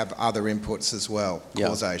and then have other inputs as well,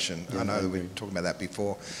 causation. Yeah, I know we were talking about that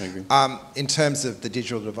before. I agree. In terms of the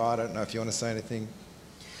digital divide, I don't know if you want to say anything.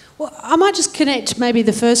 Well, I might just connect maybe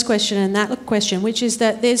the first question and that question, which is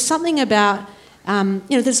that there's something about,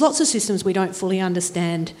 there's lots of systems we don't fully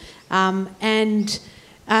understand. And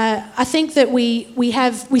I think that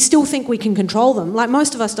we still think we can control them. Like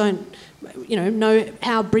most of us don't, know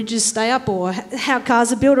how bridges stay up or how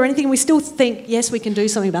cars are built or anything. We still think, yes, we can do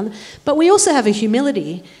something about them. But we also have a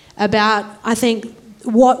humility about, I think,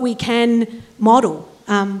 what we can model.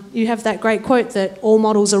 You have that great quote that all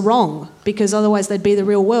models are wrong because otherwise they'd be the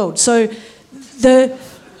real world. So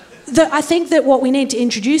I think that what we need to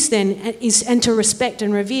introduce then is, and to respect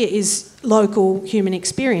and revere, is local human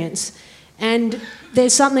experience. And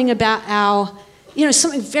there's something about our,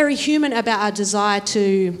 something very human about our desire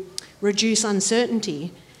to reduce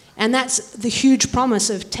uncertainty. And that's the huge promise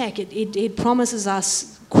of tech. It promises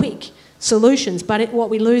us quick solutions, but what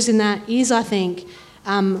we lose in that is, I think,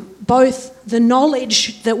 both the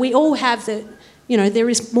knowledge that we all have that, there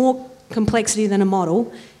is more complexity than a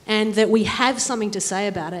model, and that we have something to say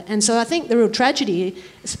about it. And so I think the real tragedy,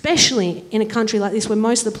 especially in a country like this where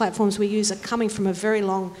most of the platforms we use are coming from a very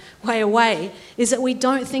long way away, is that we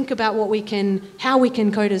don't think about how we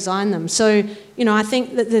can co-design them. So, I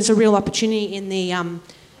think that there's a real opportunity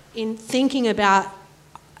in thinking about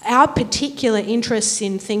our particular interests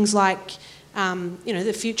in things like,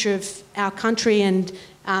 the future of our country and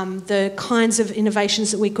the kinds of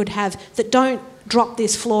innovations that we could have that don't drop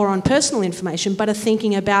this floor on personal information, but are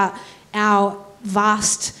thinking about our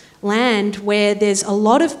vast land where there's a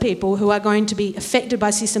lot of people who are going to be affected by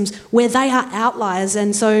systems where they are outliers,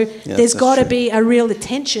 and so there's got to be a real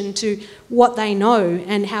attention to what they know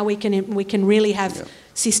and how we can really have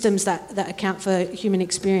systems that account for human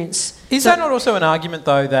experience. Is that not also an argument,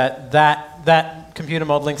 though, that computer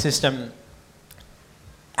modelling system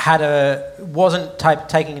wasn't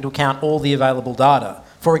taking into account all the available data?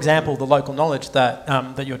 For example, the local knowledge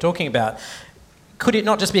that you're talking about. Could it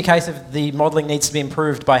not just be a case of the modelling needs to be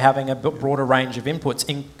improved by having a broader range of inputs,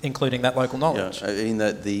 including that local knowledge? Yeah, I mean,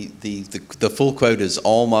 the full quote is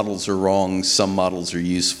all models are wrong, some models are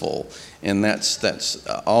useful, and that's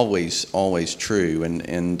always true.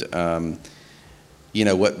 And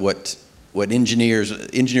what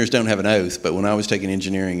engineers don't have an oath, but when I was taking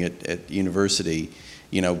engineering at university,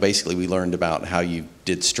 basically we learned about how you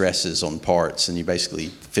did stresses on parts, and you basically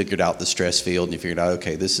figured out the stress field, and you figured out,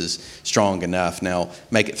 okay, this is strong enough, now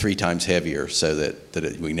make it 3 times heavier so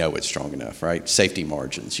that we know it's strong enough, right? Safety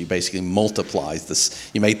margins. You basically multiply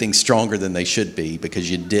this. You made things stronger than they should be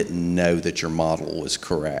because you didn't know that your model was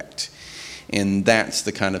correct. And that's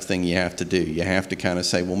the kind of thing you have to do. You have to kind of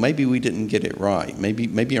say, well, maybe we didn't get it right.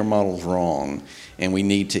 Maybe our model's wrong, and we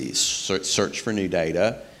need to search for new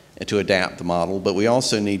data to adapt the model, but we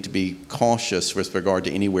also need to be cautious with regard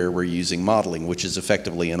to anywhere we're using modeling, which is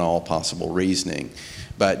effectively in all possible reasoning.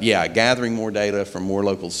 But yeah, gathering more data from more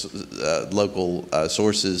local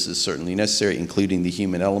sources is certainly necessary, including the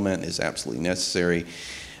human element is absolutely necessary.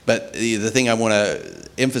 But the thing I want to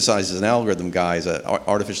emphasize as an algorithm guy, as an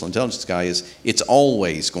artificial intelligence guy, is it's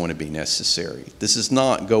always going to be necessary. This is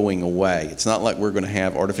not going away. It's not like we're going to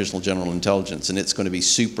have artificial general intelligence and it's going to be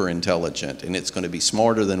super intelligent and it's going to be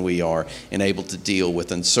smarter than we are and able to deal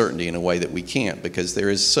with uncertainty in a way that we can't, because there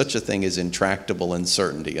is such a thing as intractable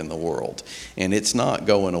uncertainty in the world. And it's not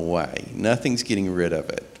going away. Nothing's getting rid of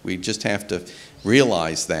it. We just have to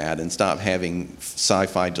realize that and stop having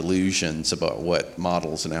sci-fi delusions about what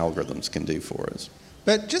models and algorithms can do for us.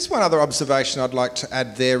 But just one other observation I'd like to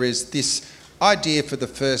add there is this idea for the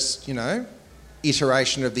first,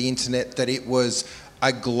 iteration of the internet, that it was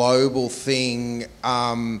a global thing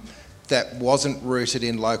that wasn't rooted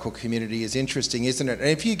in local community is interesting, isn't it? And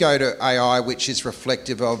if you go to AI, which is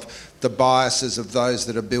reflective of the biases of those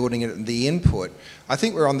that are building it and the input, I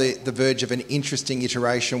think we're on the verge of an interesting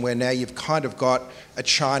iteration where now you've kind of got a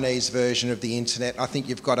Chinese version of the internet. I think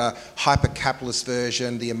you've got a hyper-capitalist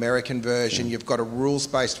version, the American version, you've got a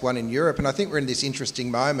rules-based one in Europe, and I think we're in this interesting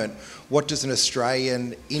moment. What does an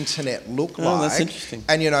Australian internet look like? Oh, that's interesting.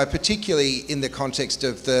 And, you know, particularly in the context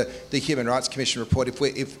of the Human Rights Commission report,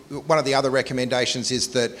 if one of the other recommendations is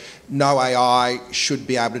that no AI should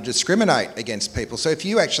be able to discriminate against people. So if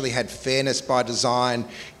you actually had fairness by design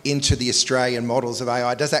into the Australian models of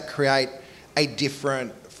AI, does that create a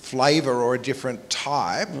different flavour or a different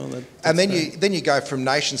type? Well, and then you go from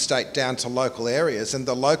nation state down to local areas, and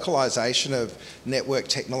the localisation of network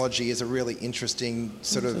technology is a really interesting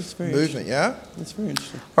sort of movement. Yeah, that's very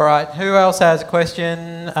interesting. All right, who else has a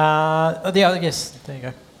question? Yes, there you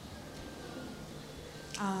go.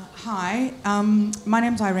 Hi, my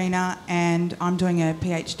name's Irina and I'm doing a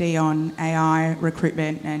PhD on AI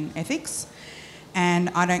recruitment and ethics. And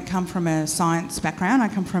I don't come from a science background, I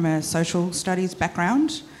come from a social studies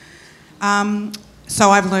background.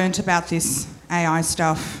 So I've learnt about this AI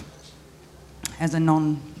stuff as a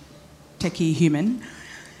non-techie human.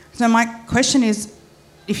 So my question is,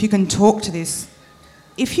 if you can talk to this,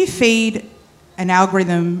 if you feed an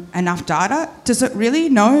algorithm enough data, does it really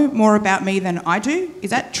know more about me than I do? Is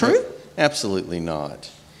that true? Absolutely not.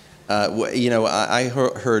 I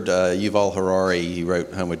heard Yuval Harari. He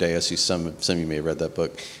wrote Homo Deus. Some of you may have read that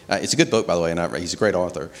book. It's a good book, by the way, and he's a great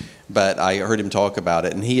author. But I heard him talk about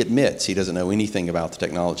it, and he admits he doesn't know anything about the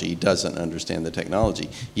technology. He doesn't understand the technology.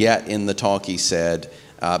 Yet in the talk he said,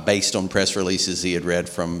 based on press releases he had read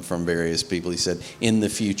from various people, he said, in the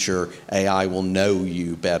future, AI will know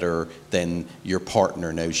you better than your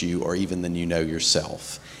partner knows you or even than you know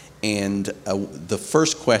yourself. And the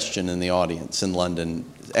first question in the audience in London,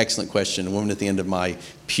 excellent question, a woman at the end of my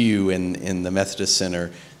pew in the Methodist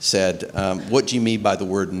Center said, what do you mean by the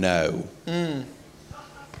word know?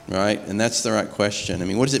 Right? And that's the right question. I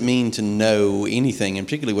mean, what does it mean to know anything? And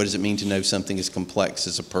particularly, what does it mean to know something as complex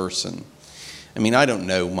as a person? I mean, I don't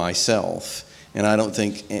know myself, and I don't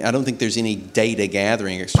think there's any data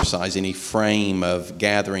gathering exercise, any frame of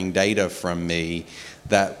gathering data from me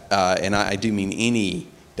that, and I do mean any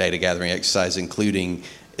data gathering exercise, including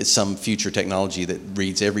some future technology that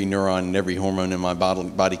reads every neuron and every hormone in my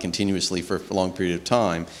body continuously for a long period of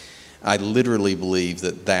time. I literally believe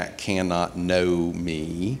that cannot know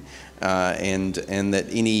me, and that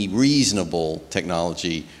any reasonable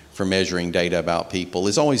technology for measuring data about people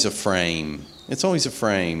is always a frame. It's always a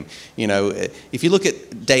frame. You know, if you look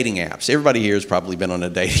at dating apps, everybody here has probably been on a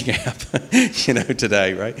dating app,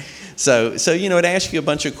 today, right? So it asks you a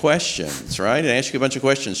bunch of questions, right? It asks you a bunch of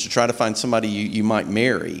questions to try to find somebody you might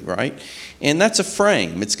marry, right? And that's a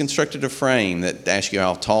frame. It's constructed a frame that asks you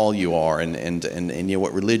how tall you are and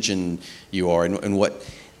what religion you are and what.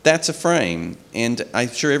 That's a frame. And I'm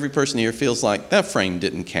sure every person here feels like that frame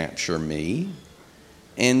didn't capture me.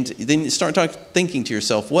 And then you start thinking to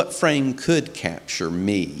yourself, what frame could capture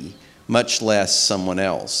me, much less someone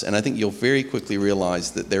else? And I think you'll very quickly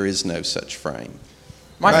realize that there is no such frame.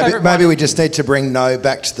 Maybe we just need to bring no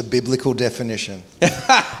back to the biblical definition.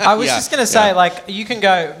 I was just going to say, you can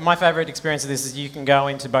go, my favourite experience of this is you can go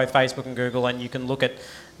into both Facebook and Google and you can look at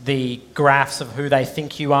the graphs of who they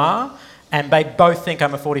think you are, and they both think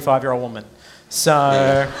I'm a 45-year-old woman. So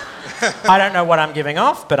I don't know what I'm giving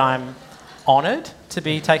off, but I'm honoured to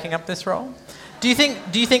be taking up this role. Do you think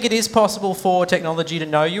it is possible for technology to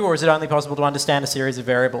know you, or is it only possible to understand a series of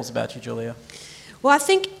variables about you, Julia? Well, I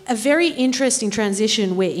think a very interesting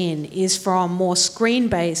transition we're in is from more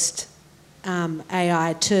screen-based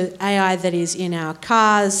AI to AI that is in our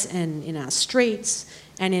cars and in our streets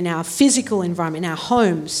and in our physical environment, in our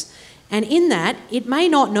homes. And in that, it may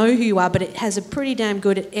not know who you are, but it has a pretty damn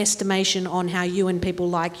good estimation on how you and people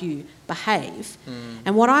like you behave.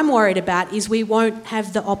 And what I'm worried about is we won't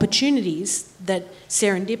have the opportunities that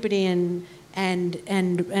serendipity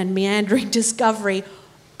and meandering discovery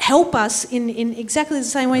help us in exactly the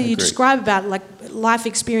same way you describe about like life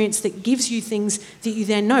experience that gives you things that you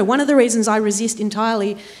then know. One of the reasons I resist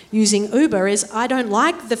entirely using Uber is I don't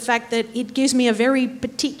like the fact that it gives me a very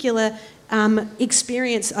particular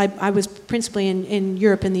experience. I was principally in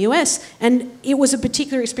Europe and the US, and it was a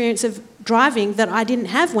particular experience of driving that I didn't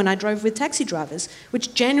have when I drove with taxi drivers,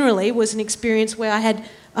 which generally was an experience where I had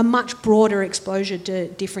a much broader exposure to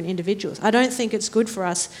different individuals. I don't think it's good for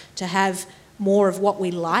us to have more of what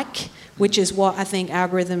we like, which is what I think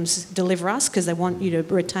algorithms deliver us because they want you to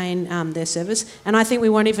retain their service. And I think we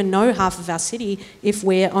won't even know half of our city if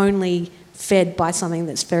we're only fed by something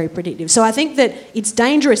that's very predictive. So I think that it's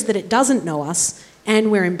dangerous that it doesn't know us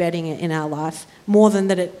and we're embedding it in our life more than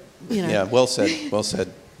that it, Yeah, well said, well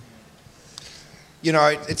said. You know,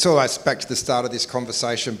 it's almost back to the start of this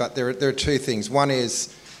conversation, but there are two things. One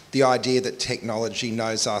is the idea that technology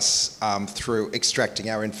knows us through extracting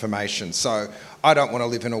our information. So I don't want to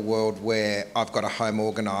live in a world where I've got a home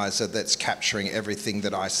organiser that's capturing everything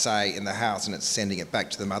that I say in the house and it's sending it back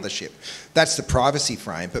to the mothership. That's the privacy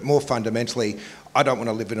frame. But more fundamentally, I don't want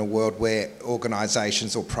to live in a world where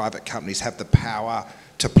organisations or private companies have the power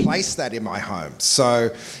to place that in my home. So,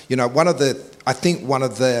 you know, I think one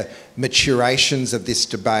of the maturations of this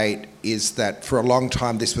debate is that for a long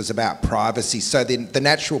time this was about privacy. So then the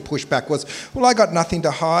natural pushback was, well, I got nothing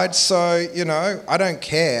to hide, so, you know, I don't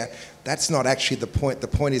care. That's not actually the point. The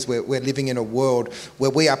point is we're living in a world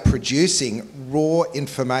where we are producing raw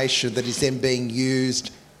information that is then being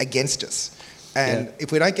used against us. And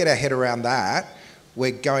if we don't get our head around that,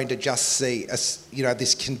 we're going to just see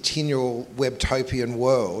this continual webtopian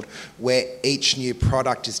world where each new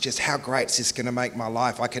product is just, how great is this going to make my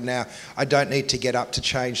life? I don't need to get up to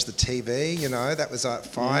change the TV, that was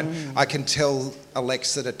fine. I can tell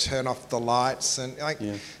Alexa to turn off the lights and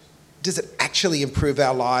does it actually improve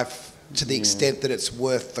our life to the extent that it's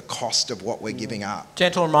worth the cost of what we're giving up?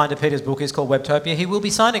 Gentle reminder, Peter's book is called Webtopia. He will be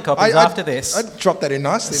signing copies after this. I dropped that in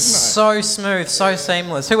nicely, didn't I? So smooth, so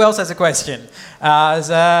seamless. Who else has a question? You've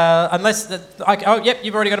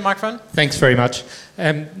already got a microphone? Thanks very much.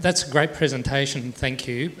 That's a great presentation, thank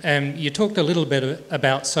you. You talked a little bit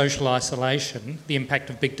about social isolation, the impact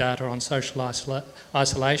of big data on social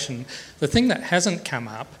isolation. The thing that hasn't come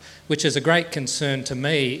up, which is a great concern to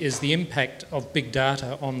me, is the impact of big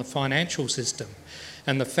data on the financial system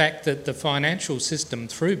and the fact that the financial system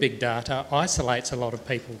through big data isolates a lot of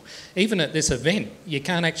people. Even at this event, you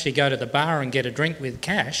can't actually go to the bar and get a drink with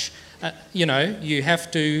cash. You have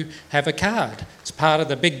to have a card. It's part of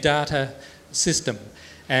the big data system.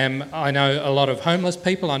 I know a lot of homeless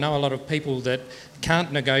people. I know a lot of people that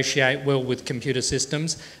can't negotiate well with computer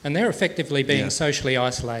systems, and they're effectively being socially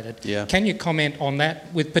isolated. Yeah. Can you comment on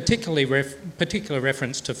that with particular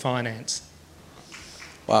reference to finance?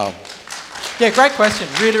 Wow. Yeah, great question.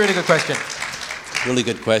 Really, really good question. Really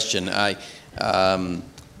good question.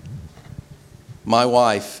 My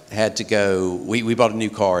wife had to go, we bought a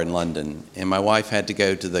new car in London, and my wife had to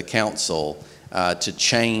go to the council to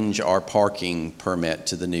change our parking permit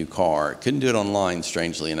to the new car. Couldn't do it online,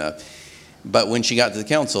 strangely enough. But when she got to the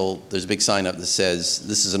council, there's a big sign up that says,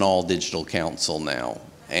 this is an all-digital council now.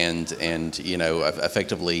 And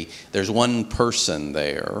effectively, there's one person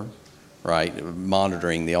there, right,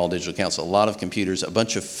 monitoring the all-digital council. A lot of computers, a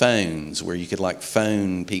bunch of phones where you could,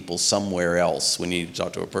 phone people somewhere else when you need to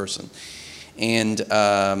talk to a person. And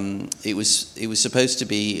it was supposed to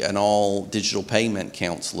be an all-digital payment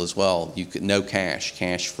council as well. No cash,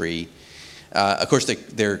 cash-free. Of course,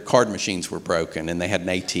 their card machines were broken, and they had an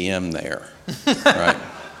ATM there,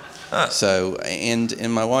 right? So,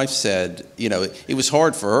 and my wife said, it was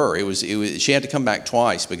hard for her. She had to come back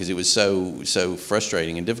twice because it was so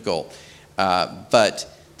frustrating and difficult. But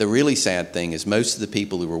the really sad thing is most of the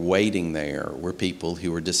people who were waiting there were people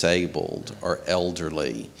who were disabled or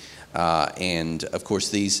elderly. And of course,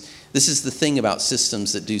 this is the thing about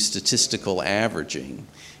systems that do statistical averaging,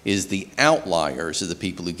 is the outliers are the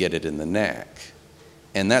people who get it in the neck.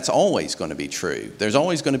 And that's always going to be true. There's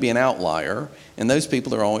always going to be an outlier, and those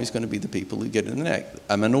people are always going to be the people who get it in the neck.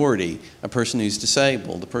 A minority, a person who's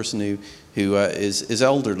disabled, a person who is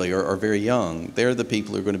elderly or very young, they're the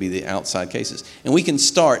people who are going to be the outside cases. And we can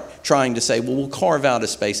start trying to say, well, we'll carve out a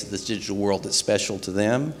space of this digital world that's special to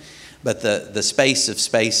them. But the space of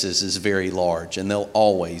spaces is very large, and there'll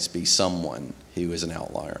always be someone who is an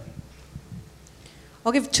outlier.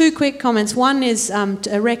 I'll give two quick comments. One is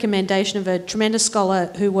a recommendation of a tremendous scholar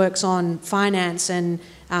who works on finance and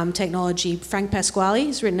technology, Frank Pasquale.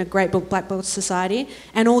 He's written a great book, Black Box Society,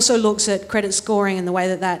 and also looks at credit scoring and the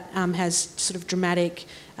way that has sort of dramatic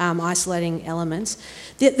isolating elements.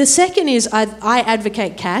 The second is I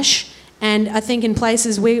advocate cash, and I think in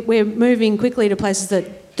places we're moving quickly to places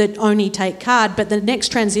that only take card, but the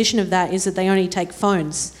next transition of that is that they only take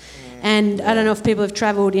phones. And I don't know if people have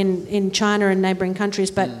travelled in China and neighbouring countries,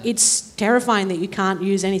 but it's terrifying that you can't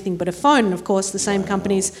use anything but a phone. And of course, the same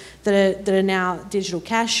companies that are now digital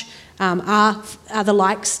cash are the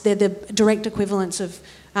likes. They're the direct equivalents of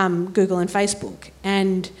Google and Facebook.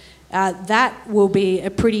 And that will be a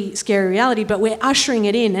pretty scary reality, but we're ushering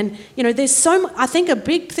it in. And, there's I think a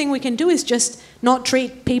big thing we can do is just not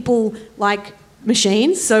treat people like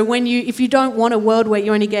machines. So if you don't want a world where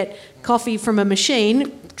you only get coffee from a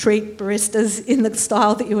machine, treat baristas in the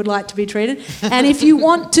style that you would like to be treated. And if you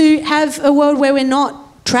want to have a world where we're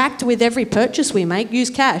not tracked with every purchase we make, use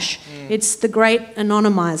cash. It's the great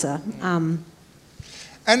anonymizer.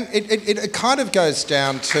 And it kind of goes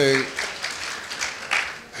down to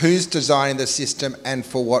who's designing the system and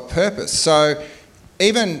for what purpose. So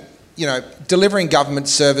even, delivering government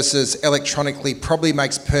services electronically probably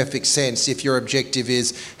makes perfect sense if your objective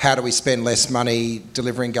is how do we spend less money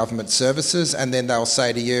delivering government services, and then they'll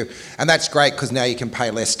say to you, and that's great because now you can pay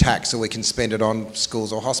less tax or we can spend it on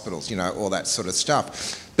schools or hospitals, all that sort of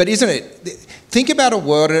stuff. But isn't it, think about a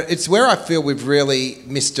world, it's where I feel we've really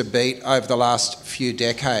missed a beat over the last few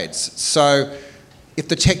decades. So if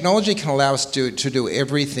the technology can allow us to do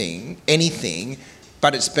anything,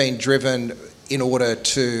 but it's been driven in order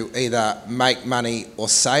to either make money or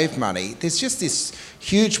save money, there's just this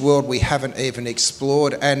huge world we haven't even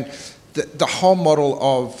explored, and the whole model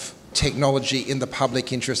of technology in the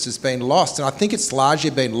public interest has been lost. And I think it's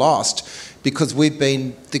largely been lost because we've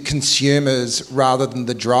been the consumers rather than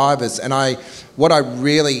the drivers. And what I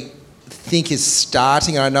really think is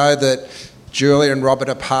starting, and I know that Julia and Robert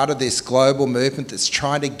are part of this global movement that's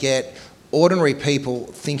trying to get ordinary people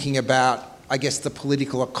thinking about, I guess, the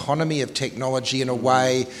political economy of technology in a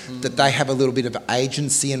way that they have a little bit of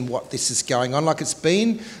agency in what this is going on. Like, it's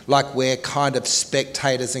been like we're kind of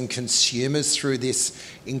spectators and consumers through this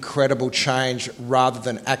incredible change rather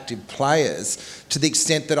than active players, to the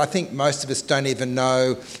extent that I think most of us don't even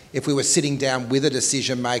know, if we were sitting down with a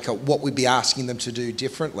decision maker, what we'd be asking them to do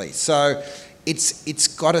differently. So it's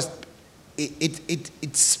got to...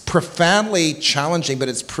 It's profoundly challenging, but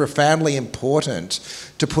it's profoundly important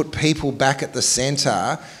to put people back at the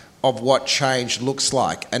centre of what change looks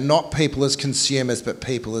like, and not people as consumers, but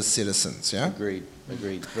people as citizens. Yeah. Agreed.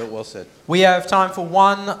 Well said. We have time for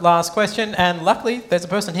one last question, and luckily there's a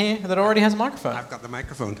person here that already has a microphone. I've got the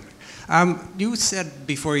microphone. You said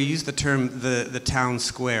before, you used the term the town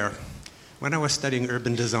square. When I was studying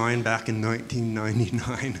urban design back in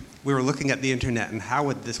 1999, we were looking at the internet and how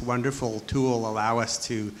would this wonderful tool allow us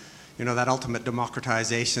to, that ultimate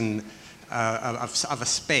democratization of a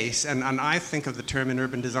space. And I think of the term in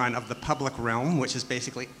urban design of the public realm, which is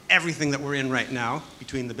basically everything that we're in right now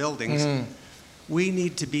between the buildings. We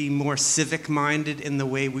need to be more civic-minded in the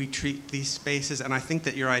way we treat these spaces. And I think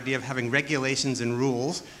that your idea of having regulations and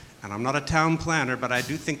rules, and I'm not a town planner, but I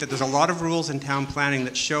do think that there's a lot of rules in town planning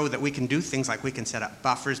that show that we can do things like we can set up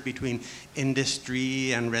buffers between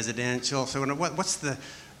industry and residential. So what's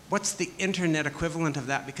the internet equivalent of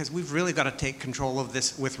that? Because we've really got to take control of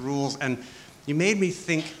this with rules. And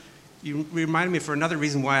you reminded me for another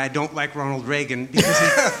reason why I don't like Ronald Reagan,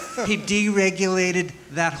 because he deregulated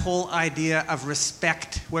that whole idea of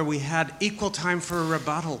respect, where we had equal time for a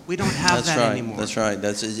rebuttal. We don't have that anymore. That's right.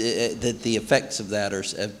 The effects of that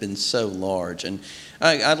have been so large. And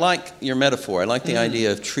I like your metaphor. I like the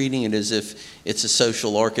idea of treating it as if it's a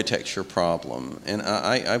social architecture problem. And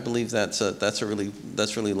I believe that's a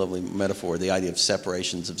really lovely metaphor. The idea of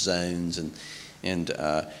separations of zones and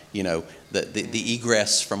the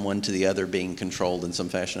egress from one to the other being controlled in some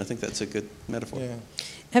fashion. I think that's a good metaphor. Yeah.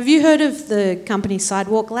 Have you heard of the company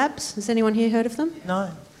Sidewalk Labs? Has anyone here heard of them?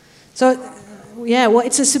 No. So,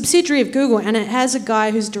 it's a subsidiary of Google, and it has a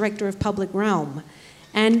guy who's director of Public Realm.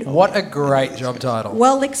 And what a great job title.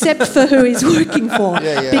 Well, except for who he's working for.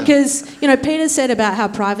 Because, Peter said about how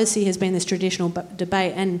privacy has been this traditional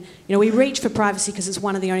debate, and, we reach for privacy because it's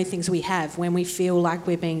one of the only things we have when we feel like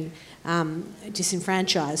we're being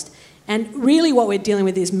disenfranchised. And really what we're dealing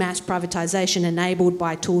with is mass privatisation enabled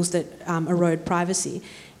by tools that erode privacy.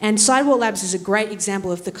 And Sidewalk Labs is a great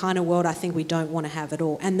example of the kind of world I think we don't want to have at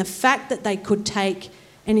all. And the fact that they could take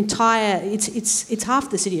an entire... It's half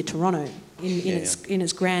the city of Toronto in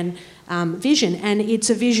its grand vision, and it's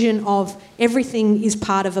a vision of everything is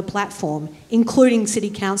part of a platform, including City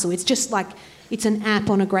Council. It's just like... It's an app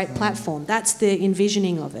on a great platform. That's the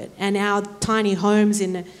envisioning of it. And our tiny homes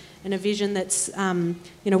in a vision that's,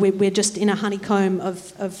 we're just in a honeycomb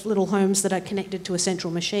of little homes that are connected to a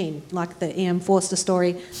central machine, like the E.M. Forster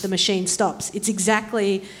story, the machine stops. It's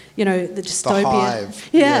exactly, the dystopia. The hive.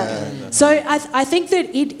 Yeah. So I think that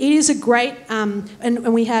it is a great,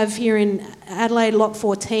 and we have here in Adelaide Lot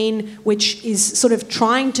 14, which is sort of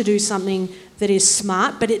trying to do something that is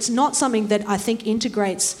smart, but it's not something that I think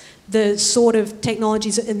integrates the sort of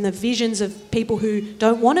technologies and the visions of people who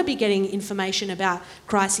don't want to be getting information about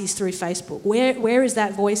crises through Facebook. Where is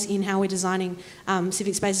that voice in how we're designing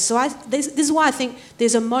civic spaces? So this is why I think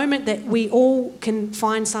there's a moment that we all can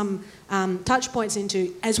find some touch points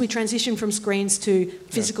into, as we transition from screens to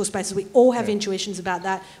physical spaces, we all have intuitions about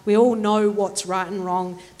that. We all know what's right and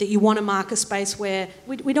wrong, that you want to mark a space where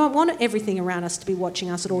we don't want everything around us to be watching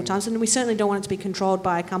us at all times, and we certainly don't want it to be controlled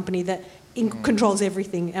by a company that controls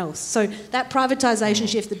everything else. So that privatisation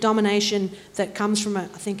shift, the domination that comes from it,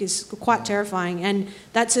 I think is quite terrifying, and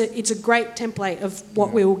it's a great template of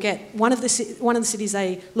what we will get. One of the cities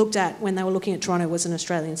they looked at when they were looking at Toronto was an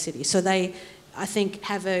Australian city. So they, I think,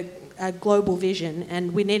 have a global vision,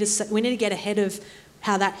 and we need to get ahead of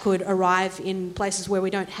how that could arrive in places where we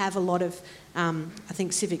don't have a lot of, I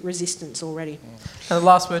think, civic resistance already. And the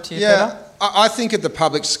last word to you, Yeah, Peter. I think of the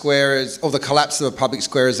public square or the collapse of a public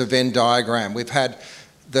square as a Venn diagram. We've had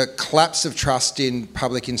the collapse of trust in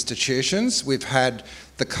public institutions, we've had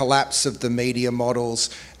the collapse of the media models,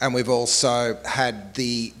 and we've also had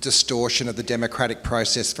the distortion of the democratic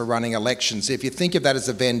process for running elections. If you think of that as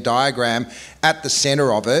a Venn diagram, at the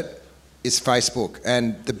centre of it is Facebook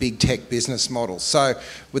and the big tech business model. So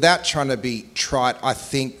without trying to be trite, I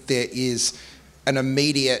think there is an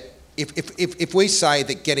immediate... If we say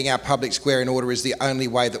that getting our public square in order is the only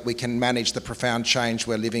way that we can manage the profound change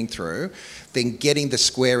we're living through, then getting the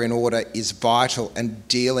square in order is vital, and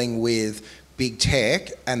dealing with big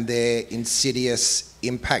tech and their insidious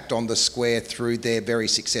impact on the square through their very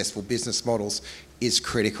successful business models is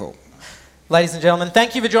critical. Ladies and gentlemen,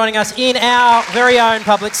 thank you for joining us in our very own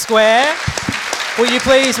public square. Will you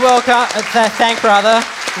please thank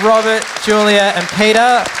Robert, Julia and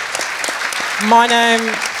Peter. My name...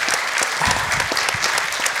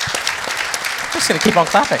 I'm just going to keep on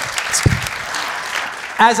clapping.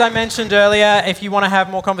 As I mentioned earlier, if you want to have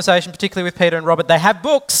more conversation, particularly with Peter and Robert, they have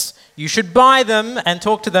books. You should buy them and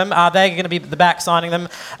talk to them. They're going to be at the back signing them.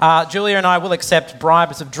 Julia and I will accept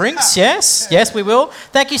bribes of drinks. Yes, we will.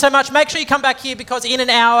 Thank you so much. Make sure you come back here, because in an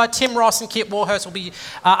hour, Tim Ross and Kit Warhurst will be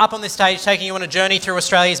up on this stage taking you on a journey through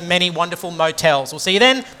Australia's many wonderful motels. We'll see you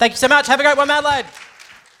then. Thank you so much. Have a great one, Adelaide.